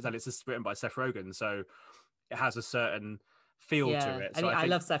stuff. It's just written by Seth Rogen, so it has a certain feel to it. So I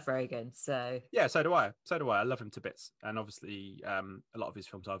love Seth Rogen, so so do I. I love him to bits, and obviously a lot of his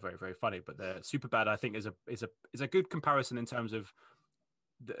films are very, very funny. But the Superbad, I think, is a good comparison in terms of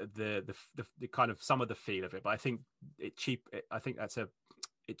the kind of some of the feel of it. But I think it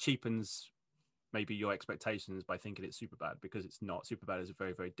cheapens maybe your expectations by thinking it's Superbad, because it's not. Superbad is a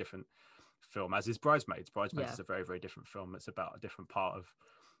very, very different film, as is Bridesmaids. Bridesmaids is a very, very different film. It's about a different part of,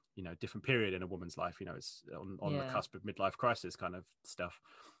 different period in a woman's life. It's on the cusp of midlife crisis kind of stuff.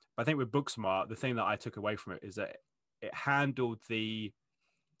 But I think with Booksmart, the thing that I took away from it is that it handled the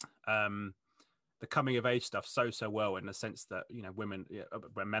coming of age stuff so well, in the sense that women,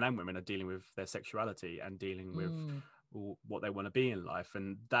 men and women, are dealing with their sexuality and dealing with what they want to be in life,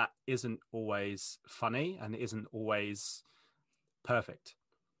 and that isn't always funny and it isn't always perfect.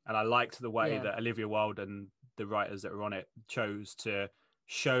 And I liked the way that Olivia Wilde and the writers that were on it chose to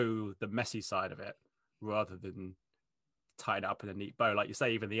show the messy side of it rather than tie it up in a neat bow. Like you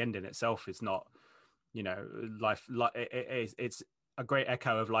say, even the ending itself is not, life. It's a great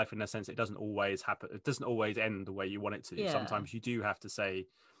echo of life in the sense it doesn't always happen. It doesn't always end the way you want it to. Sometimes you do have to say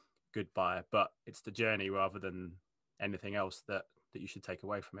goodbye, but it's the journey rather than anything else that you should take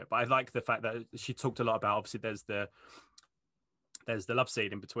away from it. But I like the fact that she talked a lot about, obviously there's the love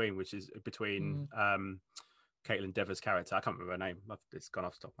scene in between, which is between Caitlin Dever's character, I can't remember her name, it's gone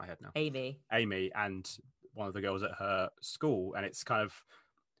off the top of my head now, Amy, and one of the girls at her school. And it's kind of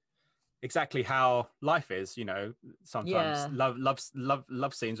exactly how life is, sometimes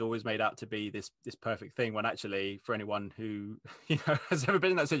love scenes always made out to be this perfect thing, when actually, for anyone who has ever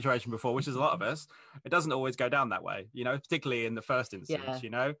been in that situation before, which is a lot of us, it doesn't always go down that way, particularly in the first instance.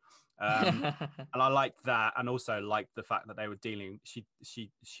 And I liked that, and also liked the fact that they were dealing, she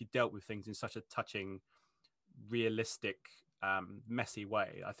dealt with things in such a touching, realistic, messy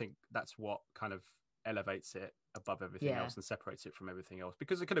way. I think that's what kind of elevates it above everything else and separates it from everything else,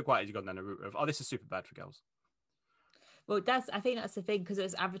 because it could have quite easily gone down the route of, this is super bad for girls. Well, I think that's the thing, because it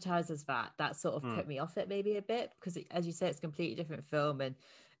was advertised as that sort of put me off it maybe a bit, because as you say, it's a completely different film. And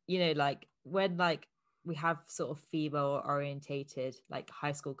like when we have sort of female orientated like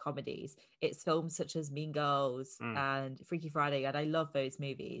high school comedies, it's films such as Mean Girls and Freaky Friday, and I love those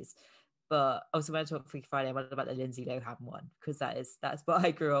movies. But also, when I talk Freaky Friday, what about the Lindsay Lohan one? Because that's what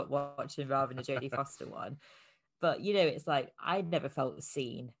I grew up watching rather than the Jodie Foster one. But it's like I never felt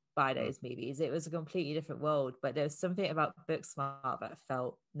seen by those movies. It was a completely different world. But there was something about Booksmart that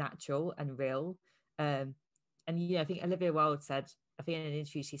felt natural and real. And I think Olivia Wilde said, I think in an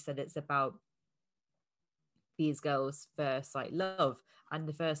interview she said it's about these girls' first love, and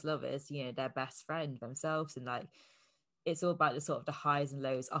the first love is their best friend themselves, and it's all about the sort of the highs and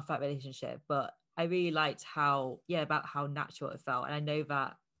lows of that relationship. But I really liked about how natural it felt. And I know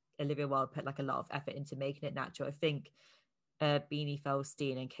that Olivia Wilde put a lot of effort into making it natural. I think Beanie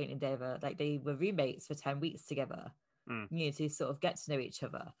Feldstein and Caitlin Dever, they were roommates for 10 weeks together, to sort of get to know each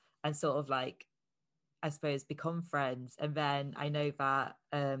other and sort of I suppose become friends. And then I know that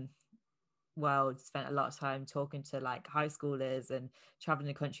Wilde spent a lot of time talking to high schoolers and traveling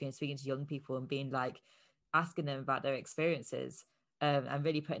the country and speaking to young people and being asking them about their experiences, and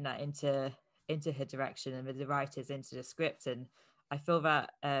really putting that into her direction and with the writers into the script. And I feel that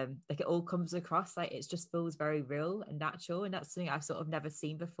it all comes across it just feels very real and natural, and that's something I've sort of never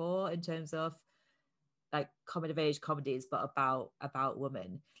seen before in terms of coming of age comedies, but about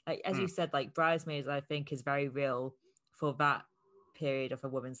women. As you said, Bridesmaids, I think is very real for that period of a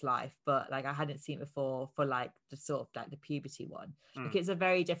woman's life, but like I hadn't seen it before for like the sort of like the puberty one. Like it's a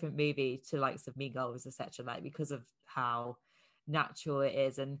very different movie to likes of Mean Girls, etc. Like because of how natural it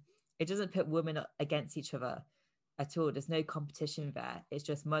is, and it doesn't put women against each other at all. There's no competition there. It's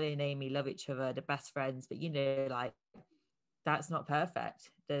just Molly and Amy love each other, the best friends, but you know, like that's not perfect.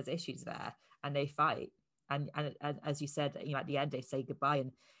 There's issues there, and they fight. And as you said, you know, at the end they say goodbye,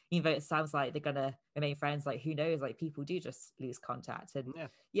 and even though it sounds like they're gonna remain friends, like who knows? Like people do just lose contact, and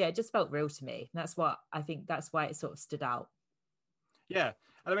yeah, it just felt real to me. And that's what I think. That's why it sort of stood out. Yeah,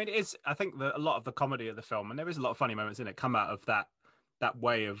 and I mean, it's. I think that a lot of the comedy of the film, and there is a lot of funny moments in it, come out of that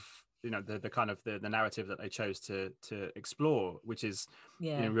way of, you know, the kind of the narrative that they chose to explore, which is,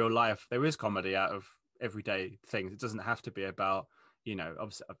 in real life there is comedy out of everyday things. It doesn't have to be about, you know,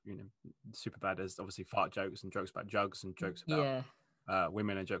 obviously, you know, Superbad is obviously fart jokes and jokes about drugs and jokes about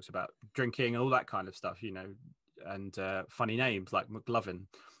women and jokes about drinking and all that kind of stuff, you know, and funny names like McLovin,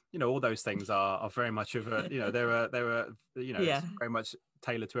 you know, all those things are very much of a, you know, they're you know, it's very much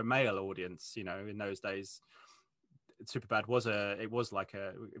tailored to a male audience, you know. In those days Superbad was like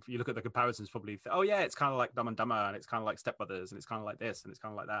if you look at the comparisons, probably it's kind of like Dumb and Dumber, and it's kind of like Step Brothers, and it's kind of like this, and it's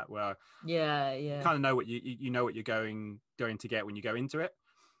kind of like that, where you kind of know what you know what you're going to get when you go into it.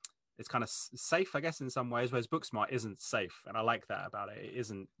 It's kind of safe, I guess, in some ways, whereas Booksmart isn't safe, and I like that about it. It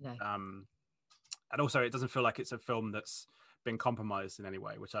isn't and also it doesn't feel like it's a film that's been compromised in any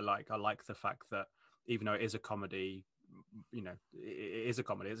way, which I like. I like the fact that even though it is a comedy, you know, it is a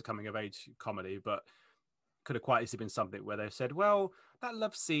comedy, it's a coming of age comedy, but could have quite easily been something where they've said, well, that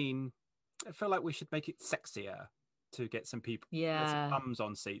love scene, I feel like we should make it sexier to get some people, get some bums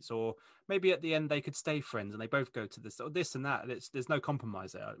on seats, or maybe at the end they could stay friends and they both go to this or this and that. There's no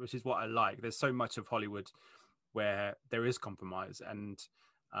compromise there, which is what I like. There's so much of Hollywood where there is compromise, and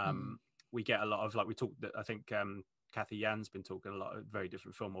we get a lot of, like we talked, I think Kathy Yan's been talking a lot, a very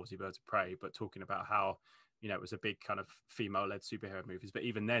different film, obviously Birds of Prey, but talking about how, you know, it was a big kind of female-led superhero movies, but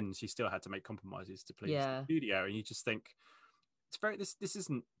even then she still had to make compromises to please the studio. And you just think it's very, this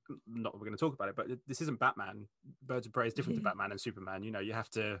isn't, not we're going to talk about it, but this isn't Batman. Birds of Prey is different to Batman and Superman. You know, you have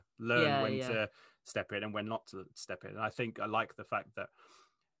to learn when to step in and when not to step in. And I think I like the fact that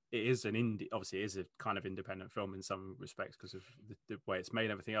it is an indie, obviously it is a kind of independent film in some respects because of the way it's made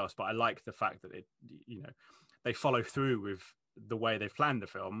and everything else, but I like the fact that it, you know, they follow through with the way they've planned the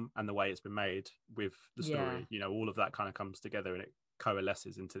film and the way it's been made with the story. You know, all of that kind of comes together and it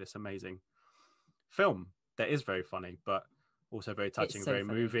coalesces into this amazing film that is very funny, but also very touching, very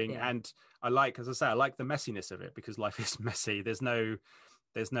moving. And I like, as I say, I like the messiness of it, because life is messy. There's no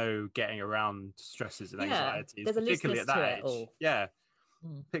getting around stresses and anxieties, particularly at that age.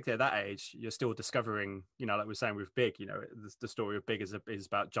 Particularly at that age, you're still discovering, you know, like we were saying with Big, you know, the story of Big is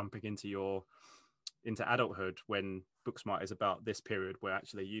about jumping into adulthood, when Booksmart is about this period where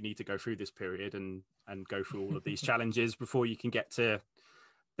actually you need to go through this period and go through all of these challenges before you can get to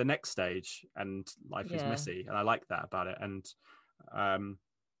the next stage, and life is messy, and I like that about it. And I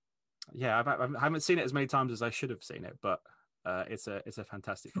haven't seen it as many times as I should have seen it, but it's a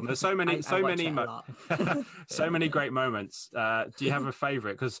fantastic film. There's so many so many great moments. Do you have a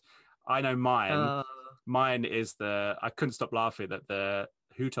favorite? Because I know mine is I couldn't stop laughing at the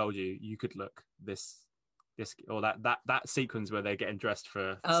Who Told You Could Look this or that sequence where they're getting dressed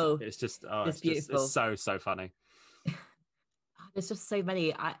for it's just it's beautiful. It's so funny. There's just so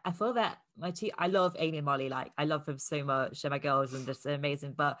many. I feel that I love Amy and Molly, like I love them so much, they're my girls and just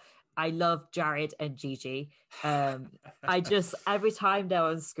amazing, but I love Jared and Gigi. I just, every time they're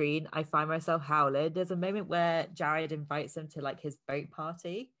on screen, I find myself howling. There's a moment where Jared invites them to like his boat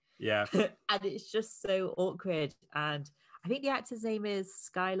party. Yeah. And it's just so awkward. And I think the actor's name is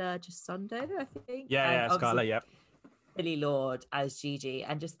Skylar Gisondo, I think. Yeah, Skylar, yep. Billy Lord as Gigi.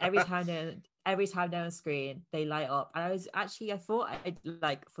 And just every time they're on screen, they light up. And I thought I'd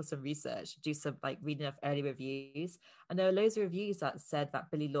like, for some research, do some like reading of early reviews, and there were loads of reviews that said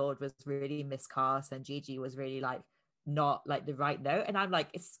that Billy Lord was really miscast and Gigi was really like not like the right note. And I'm like,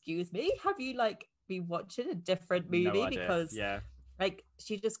 excuse me, have you like been watching a different movie? No idea. Because like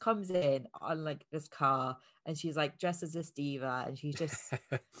she just comes in on like this car and she's like dressed as this diva, and she's just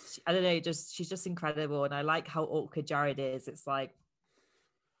I don't know, she's just incredible. And I like how awkward Jared is. It's like,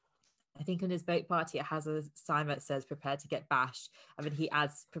 I think on his boat party, it has a sign that says "Prepare to get bashed," and then he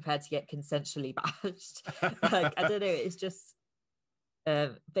adds "Prepared to get consensually bashed." Like, I don't know, it's just.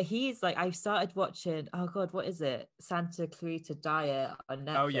 But he's like, I started watching. Oh God, what is it? Santa Clarita Diet on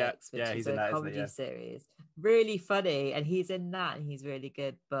Netflix, which is a comedy series. Really funny, and he's in that, and he's really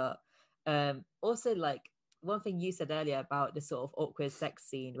good. But also, like one thing you said earlier about the sort of awkward sex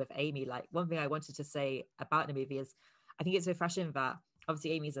scene with Amy. Like one thing I wanted to say about the movie is, I think it's refreshing that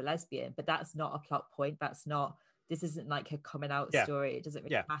obviously Amy's a lesbian, but that's not a plot point. This isn't like a coming out story. It doesn't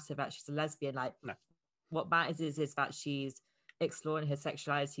really matter that she's a lesbian. Like, no. What matters is that she's exploring her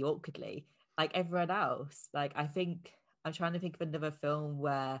sexuality awkwardly, like everyone else. Like, I think I'm trying to think of another film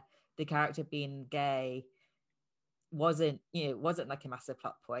where the character being gay wasn't like a massive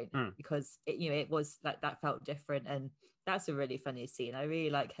plot point, because it was like, that felt different. And that's a really funny scene. I really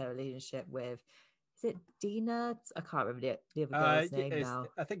like her relationship with, is it Dina? I can't remember the other girl's name now.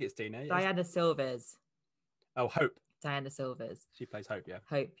 I think it's Dina. Diana Silvers. Oh, Hope. Diana Silvers. She plays Hope, yeah.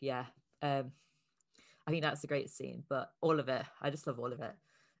 Hope, yeah. I think that's a great scene, but all of it, I just love all of it.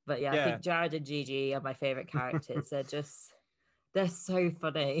 But yeah, I think Jared and Gigi are my favorite characters. They're so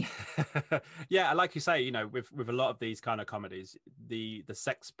funny. Yeah, like you say, with a lot of these kind of comedies, the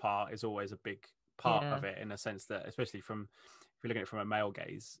sex part is always a big part of it, in a sense that, especially if you're looking at it from a male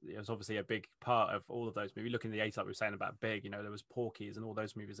gaze, it was obviously a big part of all of those movies. Looking at the 80s, like we were saying about Big, there was Porky's and all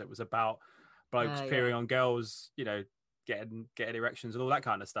those movies that was about blokes peering on girls, getting erections and all that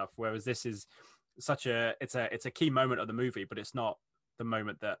kind of stuff. Whereas this is it's a key moment of the movie, but it's not the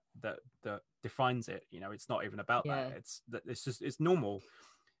moment that defines it. It's not even about that. It's normal,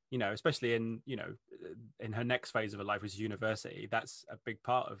 especially in her next phase of her life, which is university. That's a big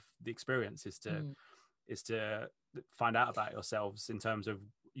part of the experience, is to find out about yourselves in terms of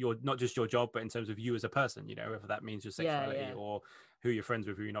not just your job, but in terms of you as a person, whether that means your sexuality or who you're friends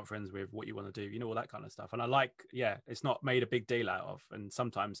with, who you're not friends with, what you want to do, all that kind of stuff. And I like, it's not made a big deal out of, and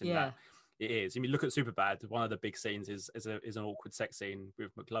sometimes that it is. I mean, look at Superbad. One of the big scenes is an awkward sex scene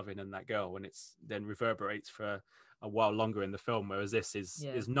with McLovin and that girl, and it's then reverberates for a while longer in the film. Whereas this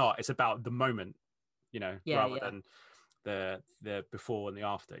is not. It's about the moment, rather than the before and the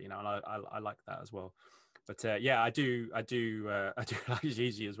after. And I like that as well. But I do like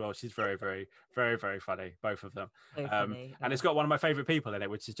Gigi as well. She's very, very, very, very funny. Both of them. And it's got one of my favorite people in it,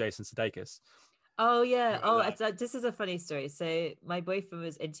 which is Jason Sudeikis. Oh yeah. This is a funny story. So my boyfriend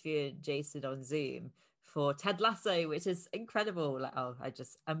was interviewing Jason on Zoom for Ted Lasso, which is incredible. Like,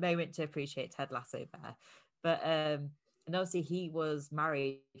 a moment to appreciate Ted Lasso there. But and obviously he was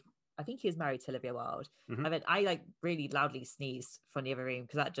married. I think he was married to Olivia Wilde. I mean, I like really loudly sneezed from the other room,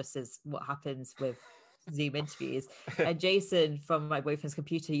 because that just is what happens with Zoom interviews. And Jason from my boyfriend's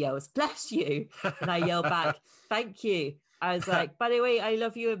computer yells, "Bless you," and I yell back, "Thank you." I was like, "By the way, I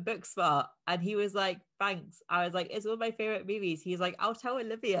love you in Booksmart." And he was like, "Thanks." I was like, "It's one of my favorite movies." He's like, "I'll tell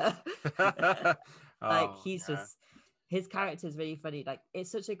Olivia." Just, his character is really funny. Like,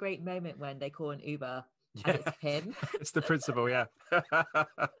 it's such a great moment when they call an Uber and it's him. It's the principal, yeah.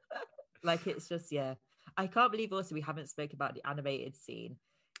 Like, it's just, I can't believe also we haven't spoken about the animated scene.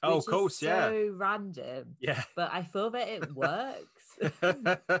 Oh, of course, so random. Yeah. But I feel that it works.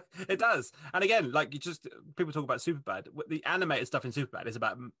 It does. And again, like, people talk about Superbad. The animated stuff in Superbad is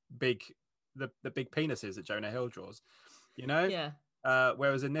about the big penises that Jonah Hill draws. Yeah.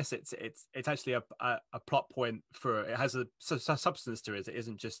 Whereas in this, it's actually a plot point for it. Has a substance to it. It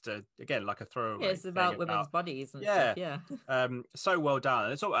isn't just again like a throwaway. Yeah, it's about women's bodies and stuff. Yeah. So well done.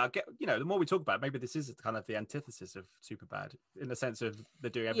 And it's all, the more we talk about it, maybe this is kind of the antithesis of Superbad, in the sense of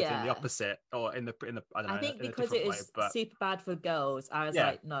they're doing everything the opposite, or in the I don't know. I think because it is Superbad for girls, I was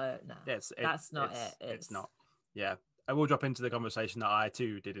like, no, that's not it. It's not. Yeah. I will drop into the conversation that I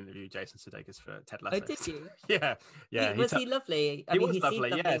too did interview Jason Sudeikis for Ted Lasso. Oh, did you? Yeah. Was he lovely? He was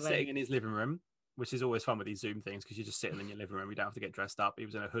lovely. Yeah, sitting in his living room, which is always fun with these Zoom things, because you're just sitting in your living room. You don't have to get dressed up. He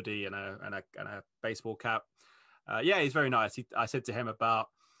was in a hoodie and a baseball cap. He's very nice. I said to him about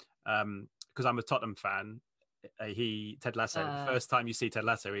because I'm a Tottenham fan. Ted Lasso. The first time you see Ted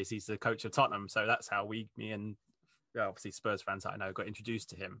Lasso he's the coach of Tottenham, so that's how me and obviously Spurs fans that I know got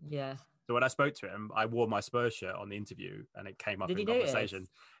introduced to him. Yeah. So when I spoke to him, I wore my Spurs shirt on the interview, and it came up in conversation. Notice?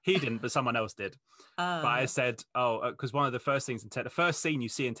 He didn't, but someone else did. But I said, because one of the first things the first scene you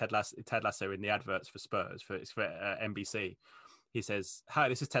see in Ted Lasso in the adverts for Spurs for NBC, he says, "Hi,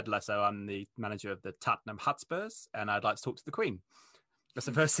 this is Ted Lasso. I'm the manager of the Tottenham Hotspurs, and I'd like to talk to the Queen." That's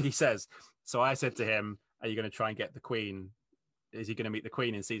the first thing he says. So I said to him, "Are you going to try and get the Queen? Is he going to meet the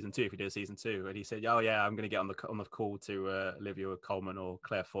Queen in season 2 if he does season 2?" And he said, "Oh yeah, I'm going to get on the call to Olivia Colman or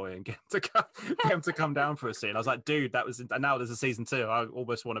Claire Foy and get him to come down for a scene." I was like, "Dude, that was." And now there's a season 2. I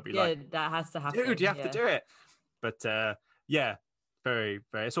almost want to be like, "That has to happen, dude. You have to do it." But very,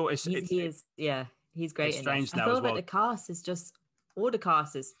 very. He's great. It's strange now I feel as well. like the cast is just all the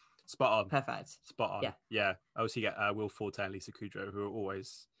cast is spot on, perfect, spot on. Yeah. Also, you get Will Forte and Lisa Kudrow, who are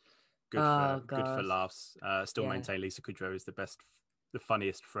always good for laughs. Still maintain Lisa Kudrow is the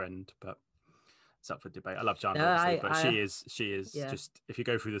funniest friend, but it's up for debate. I love Chandler, No, obviously, but she is yeah. just, if you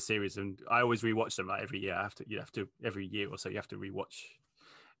go through the series, and I always rewatch them like every year. You have to every year or so you have to rewatch,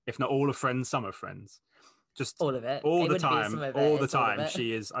 if not all of Friends, some of Friends. Just all of it. all It the wouldn't be time, some of it, all the it's all of time. it.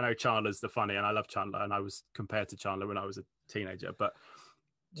 She is. I know Chandler's the funny, and I love Chandler, and I was compared to Chandler when I was a teenager, but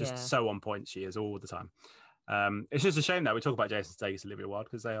just Yeah. so on point she is all the time. It's just a shame that we talk about Jason Statham and Olivia Wilde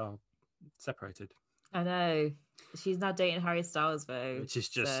because they are separated. I know. She's now dating Harry Styles though. Which is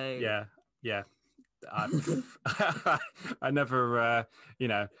just so... yeah. I never,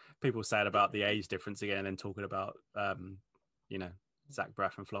 people say it about the age difference again and talking about, Zach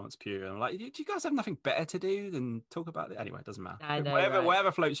Braff and Florence Pugh. And I'm like, do you guys have nothing better to do than talk about it? Anyway, it doesn't matter. I know,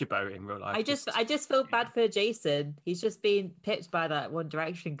 whatever floats your boat in real life. I just feel bad for Jason. He's just being picked by that One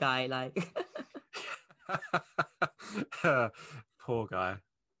Direction guy. Like, poor guy.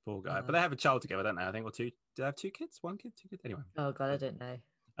 But they have a child together, don't they? I think, or two. Do they have 2 kids? 1 kid, 2 kids? Anyway. oh god, I don't know.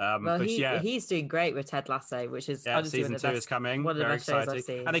 Well, he's doing great with Ted Lasso, which is honestly season 2 is coming. One of the Very best shows exciting. I've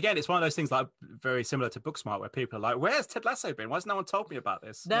seen. And again, it's one of those things like very similar to Booksmart, where people are like, "Where's Ted Lasso been? Why has no one told me about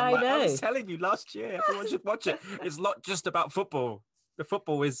this?" No, I know. was telling you last year. Everyone should watch it. It's not just about football. The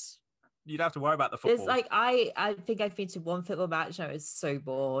football is, you don't have to worry about the football. It's like I think I've been to one football match and I was so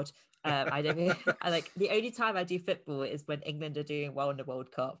bored. I don't like the only time I do football is when England are doing well in the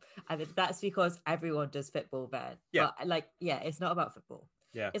World Cup, and that's because everyone does football then. Yeah. But it's not about football.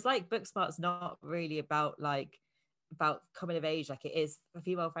 Yeah. It's like Booksmart's not really about coming of age like it is a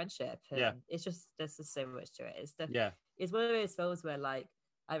female friendship. And Yeah. it's just there's just so much to it. Yeah. It's one of those films where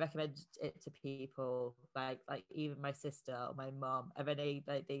I recommend it to people, like even my sister or my mom, and then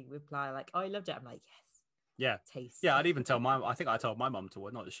they reply like, "Oh, I loved it." I'm like, "Yes." Yeah. Taste. Yeah, I'd even tell I think I told my mom to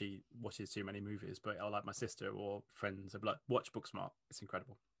watch, not that she watches too many movies, but I like my sister or friends have like, watch Booksmart. It's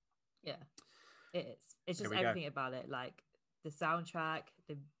incredible. Yeah, it is. It's just Here we go. everything about it, like the soundtrack,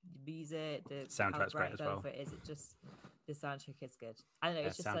 the music, the Soundtrack's great as well. It just the soundtrack is good. I don't know. Yeah,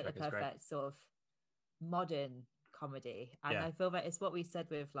 It's just like the soundtrack is great. perfect sort of modern comedy, and Yeah. I feel that it's what we said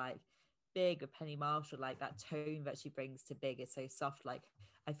with like Big with Penny Marshall, like that tone that she brings to Big is so soft. Like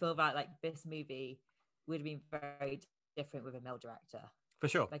I feel that like this movie would have been very different with a male director. For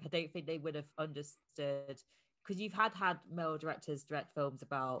sure. Like I don't think they would have understood, because you've had male directors direct films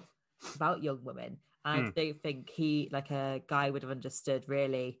about young women, and I don't think like a guy would have understood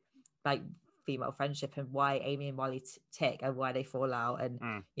really like female friendship and why Amy and Molly tick and why they fall out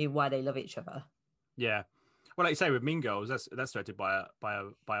and why they love each other. Yeah. Well, like you say, with Mean Girls, that's directed by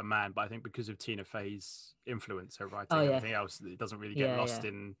a man, but I think because of Tina Fey's influence, her writing, everything else, it doesn't really get lost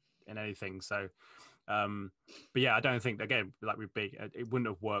in anything. So, but yeah, I don't think, again, like with Big, it wouldn't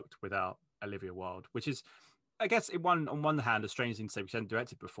have worked without Olivia Wilde, which is, I guess, on one hand, a strange thing to say, because she hadn't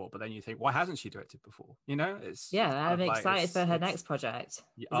directed before, but then you think, why hasn't she directed before? I'm excited for her next project.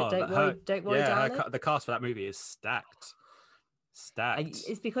 Don't worry, darling? The cast for that movie is stacked.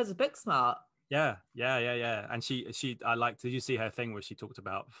 It's because of Booksmart. Yeah. And I liked, did you see her thing where she talked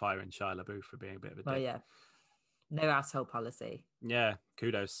about firing Shia LaBeouf for being a bit of a dick? Oh yeah. No asshole policy. Yeah,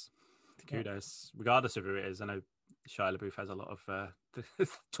 kudos. Regardless of who it is. I know Shia LaBeouf has a lot of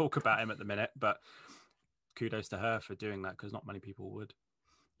talk about him at the minute, but kudos to her for doing that, because not many people would.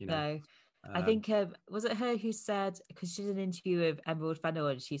 No. I think, was it her who said, because she did an interview with Emerald Fennell,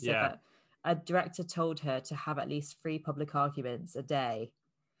 and she said that a director told her to have at least 3 public arguments a day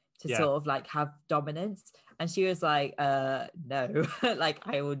to sort of like have dominance, and she was like, no, like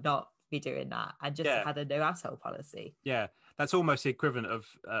I will not be doing that, and just had a no asshole policy. Yeah, that's almost the equivalent of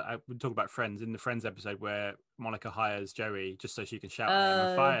we talk about Friends, in the Friends episode where Monica hires Joey just so she can shout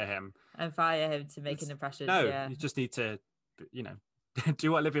at him and fire him to make an impression. No, you just need to,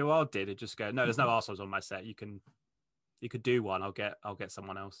 do what Olivia Wilde did and just go, no, there's no assholes on my set. You could do one. I'll get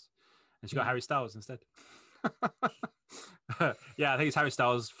someone else. And she got Harry Styles instead. Yeah, I think it's Harry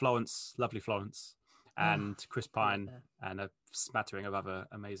Styles, Florence, lovely Florence, and Chris Pine, and a smattering of other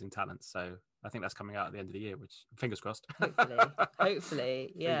amazing talents. So I think that's coming out at the end of the year, which, fingers crossed.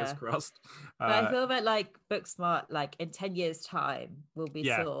 Hopefully, yeah. Fingers crossed. But I feel that like Booksmart, like in 10 years' time, will be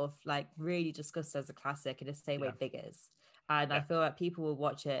sort of like really discussed as a classic in the same way Big is. And I feel like people will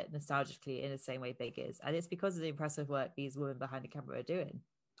watch it nostalgically in the same way Big is. And it's because of the impressive work these women behind the camera are doing.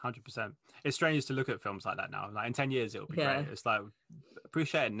 100%. It's strange to look at films like that now. Like in 10 years, it'll be great. It's like,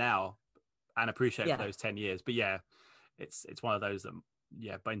 appreciate it now and appreciate it for those 10 years. But yeah, it's one of those that,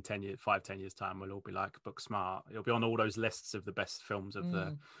 but in 10 years, 5-10 years time, we'll all be like Booksmart. It'll be on all those lists of the best films of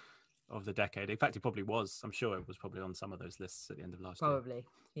the decade. In fact, it probably was. I'm sure it was probably on some of those lists at the end of last year. Probably,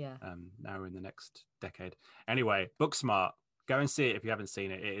 yeah. Now we're in the next decade. Anyway, Booksmart. Go and see it if you haven't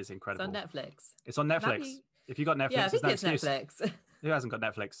seen it. It is incredible. It's on Netflix. It's on Netflix. If you got Netflix, I think it's Netflix. Who hasn't got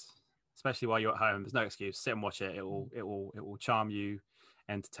Netflix? especially while you're at home. There's no excuse. Sit and watch it. It will charm you,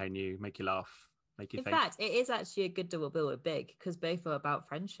 entertain you, make you laugh, make you In think. fact, it is actually a good double bill with Big because both are about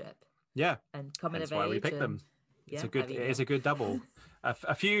friendship Yeah, and coming that's of why age. we picked them. It's yeah, a good. I mean, It is a good double.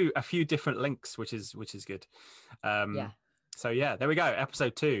 a few different links, which is good. Yeah. So yeah, there we go.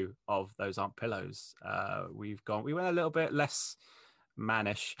 Episode 2 of Those Aren't Pillows. We went a little bit less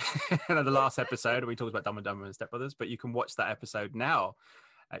mannish than the last episode. We talked about Dumb and Dumber and Step Brothers, but you can watch that episode now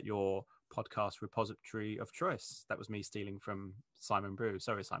at your podcast repository of choice. That was me stealing from Simon Brew.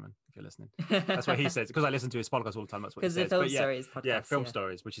 Sorry, Simon, if you're listening. That's what he says, because I listen to his podcast all the time. That's what he says. Because the Film But Stories podcast. yeah, Film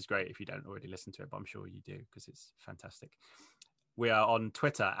Stories, which is great if you don't already listen to it, but I'm sure you do because it's fantastic. We are on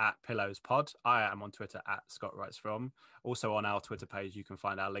Twitter at Pillows Pod. I am on Twitter at Scott Writes From. Also on our Twitter page, you can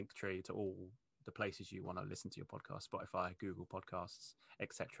find our link tree to all the places you want to listen to your podcast: Spotify, Google Podcasts,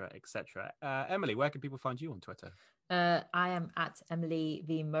 etc., etc. Emily, where can people find you on Twitter? I am at Emily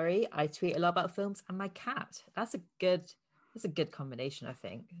V Murray. I tweet a lot about films and my cat. That's a good combination, I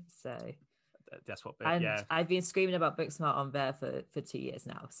think. So that's what. And yeah, I've been screaming about Booksmart on there for 2 years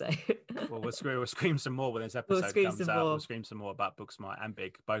now. So well, we'll scream some more when this episode comes out. We'll scream some more about Booksmart and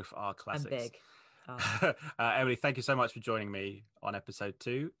Big. Both are classics. And Big. Emily, thank you so much for joining me on episode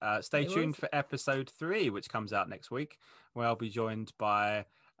 2. Stay tuned for episode 3, which comes out next week, where I'll be joined by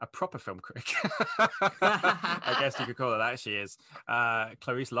a proper film critic. I guess you could call it that. She is.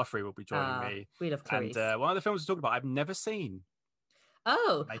 Clarice Loughrey will be joining me. We love Clarice. And one of the films we talked about, I've never seen.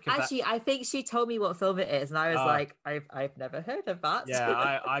 Oh, actually, I think she told me what film it is, and I was like, I've never heard of that.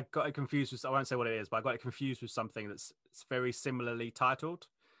 Yeah, I got it confused with. I won't say what it is, but I got it confused with something that's very similarly titled.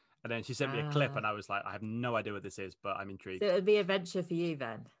 And then she sent me a clip, and I was like, I have no idea what this is, but I'm intrigued. So it would be an adventure for you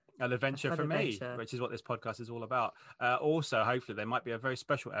then. An adventure for me, which is what this podcast is all about. Also, hopefully, there might be a very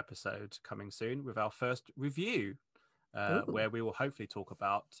special episode coming soon with our first review, where we will hopefully talk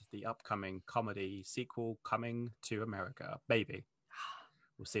about the upcoming comedy sequel, Coming to America, Baby.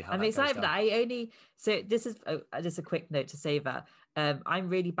 We'll see how. I'm excited for that. So this is just a quick note to say that I'm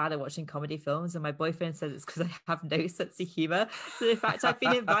really bad at watching comedy films, and my boyfriend says it's because I have no sense of humor. So the fact I've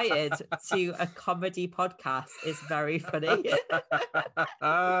been invited to a comedy podcast is very funny.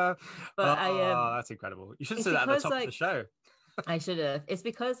 That's incredible. You should say that at the top of the show. I should have. It's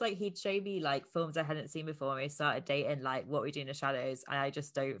because he'd show me films I hadn't seen before when we started dating, like What We Do in the Shadows, and I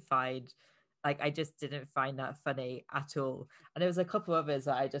just don't find. I just didn't find that funny at all. And there was a couple others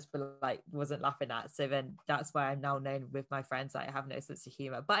that I just wasn't laughing at. So then that's why I'm now known with my friends that I have no sense of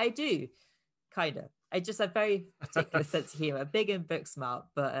humor. But I do, kind of. I just have very particular sense of humor. Big and Booksmart.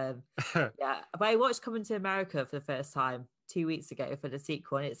 But yeah. But I watched Coming to America for the first time 2 weeks ago for the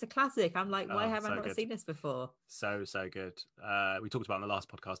sequel. And it's a classic. I'm like, why have I not seen this before? So good. We talked about in the last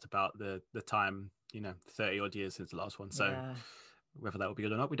podcast about the time, 30 odd years since the last one. So yeah. Whether that will be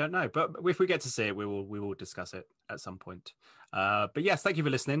good or not, we don't know. But if we get to see it, we will discuss it at some point. But yes, thank you for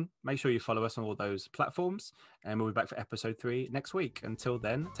listening. Make sure you follow us on all those platforms, and we'll be back for episode 3 next week. Until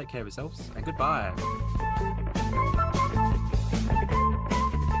then, take care of yourselves and goodbye.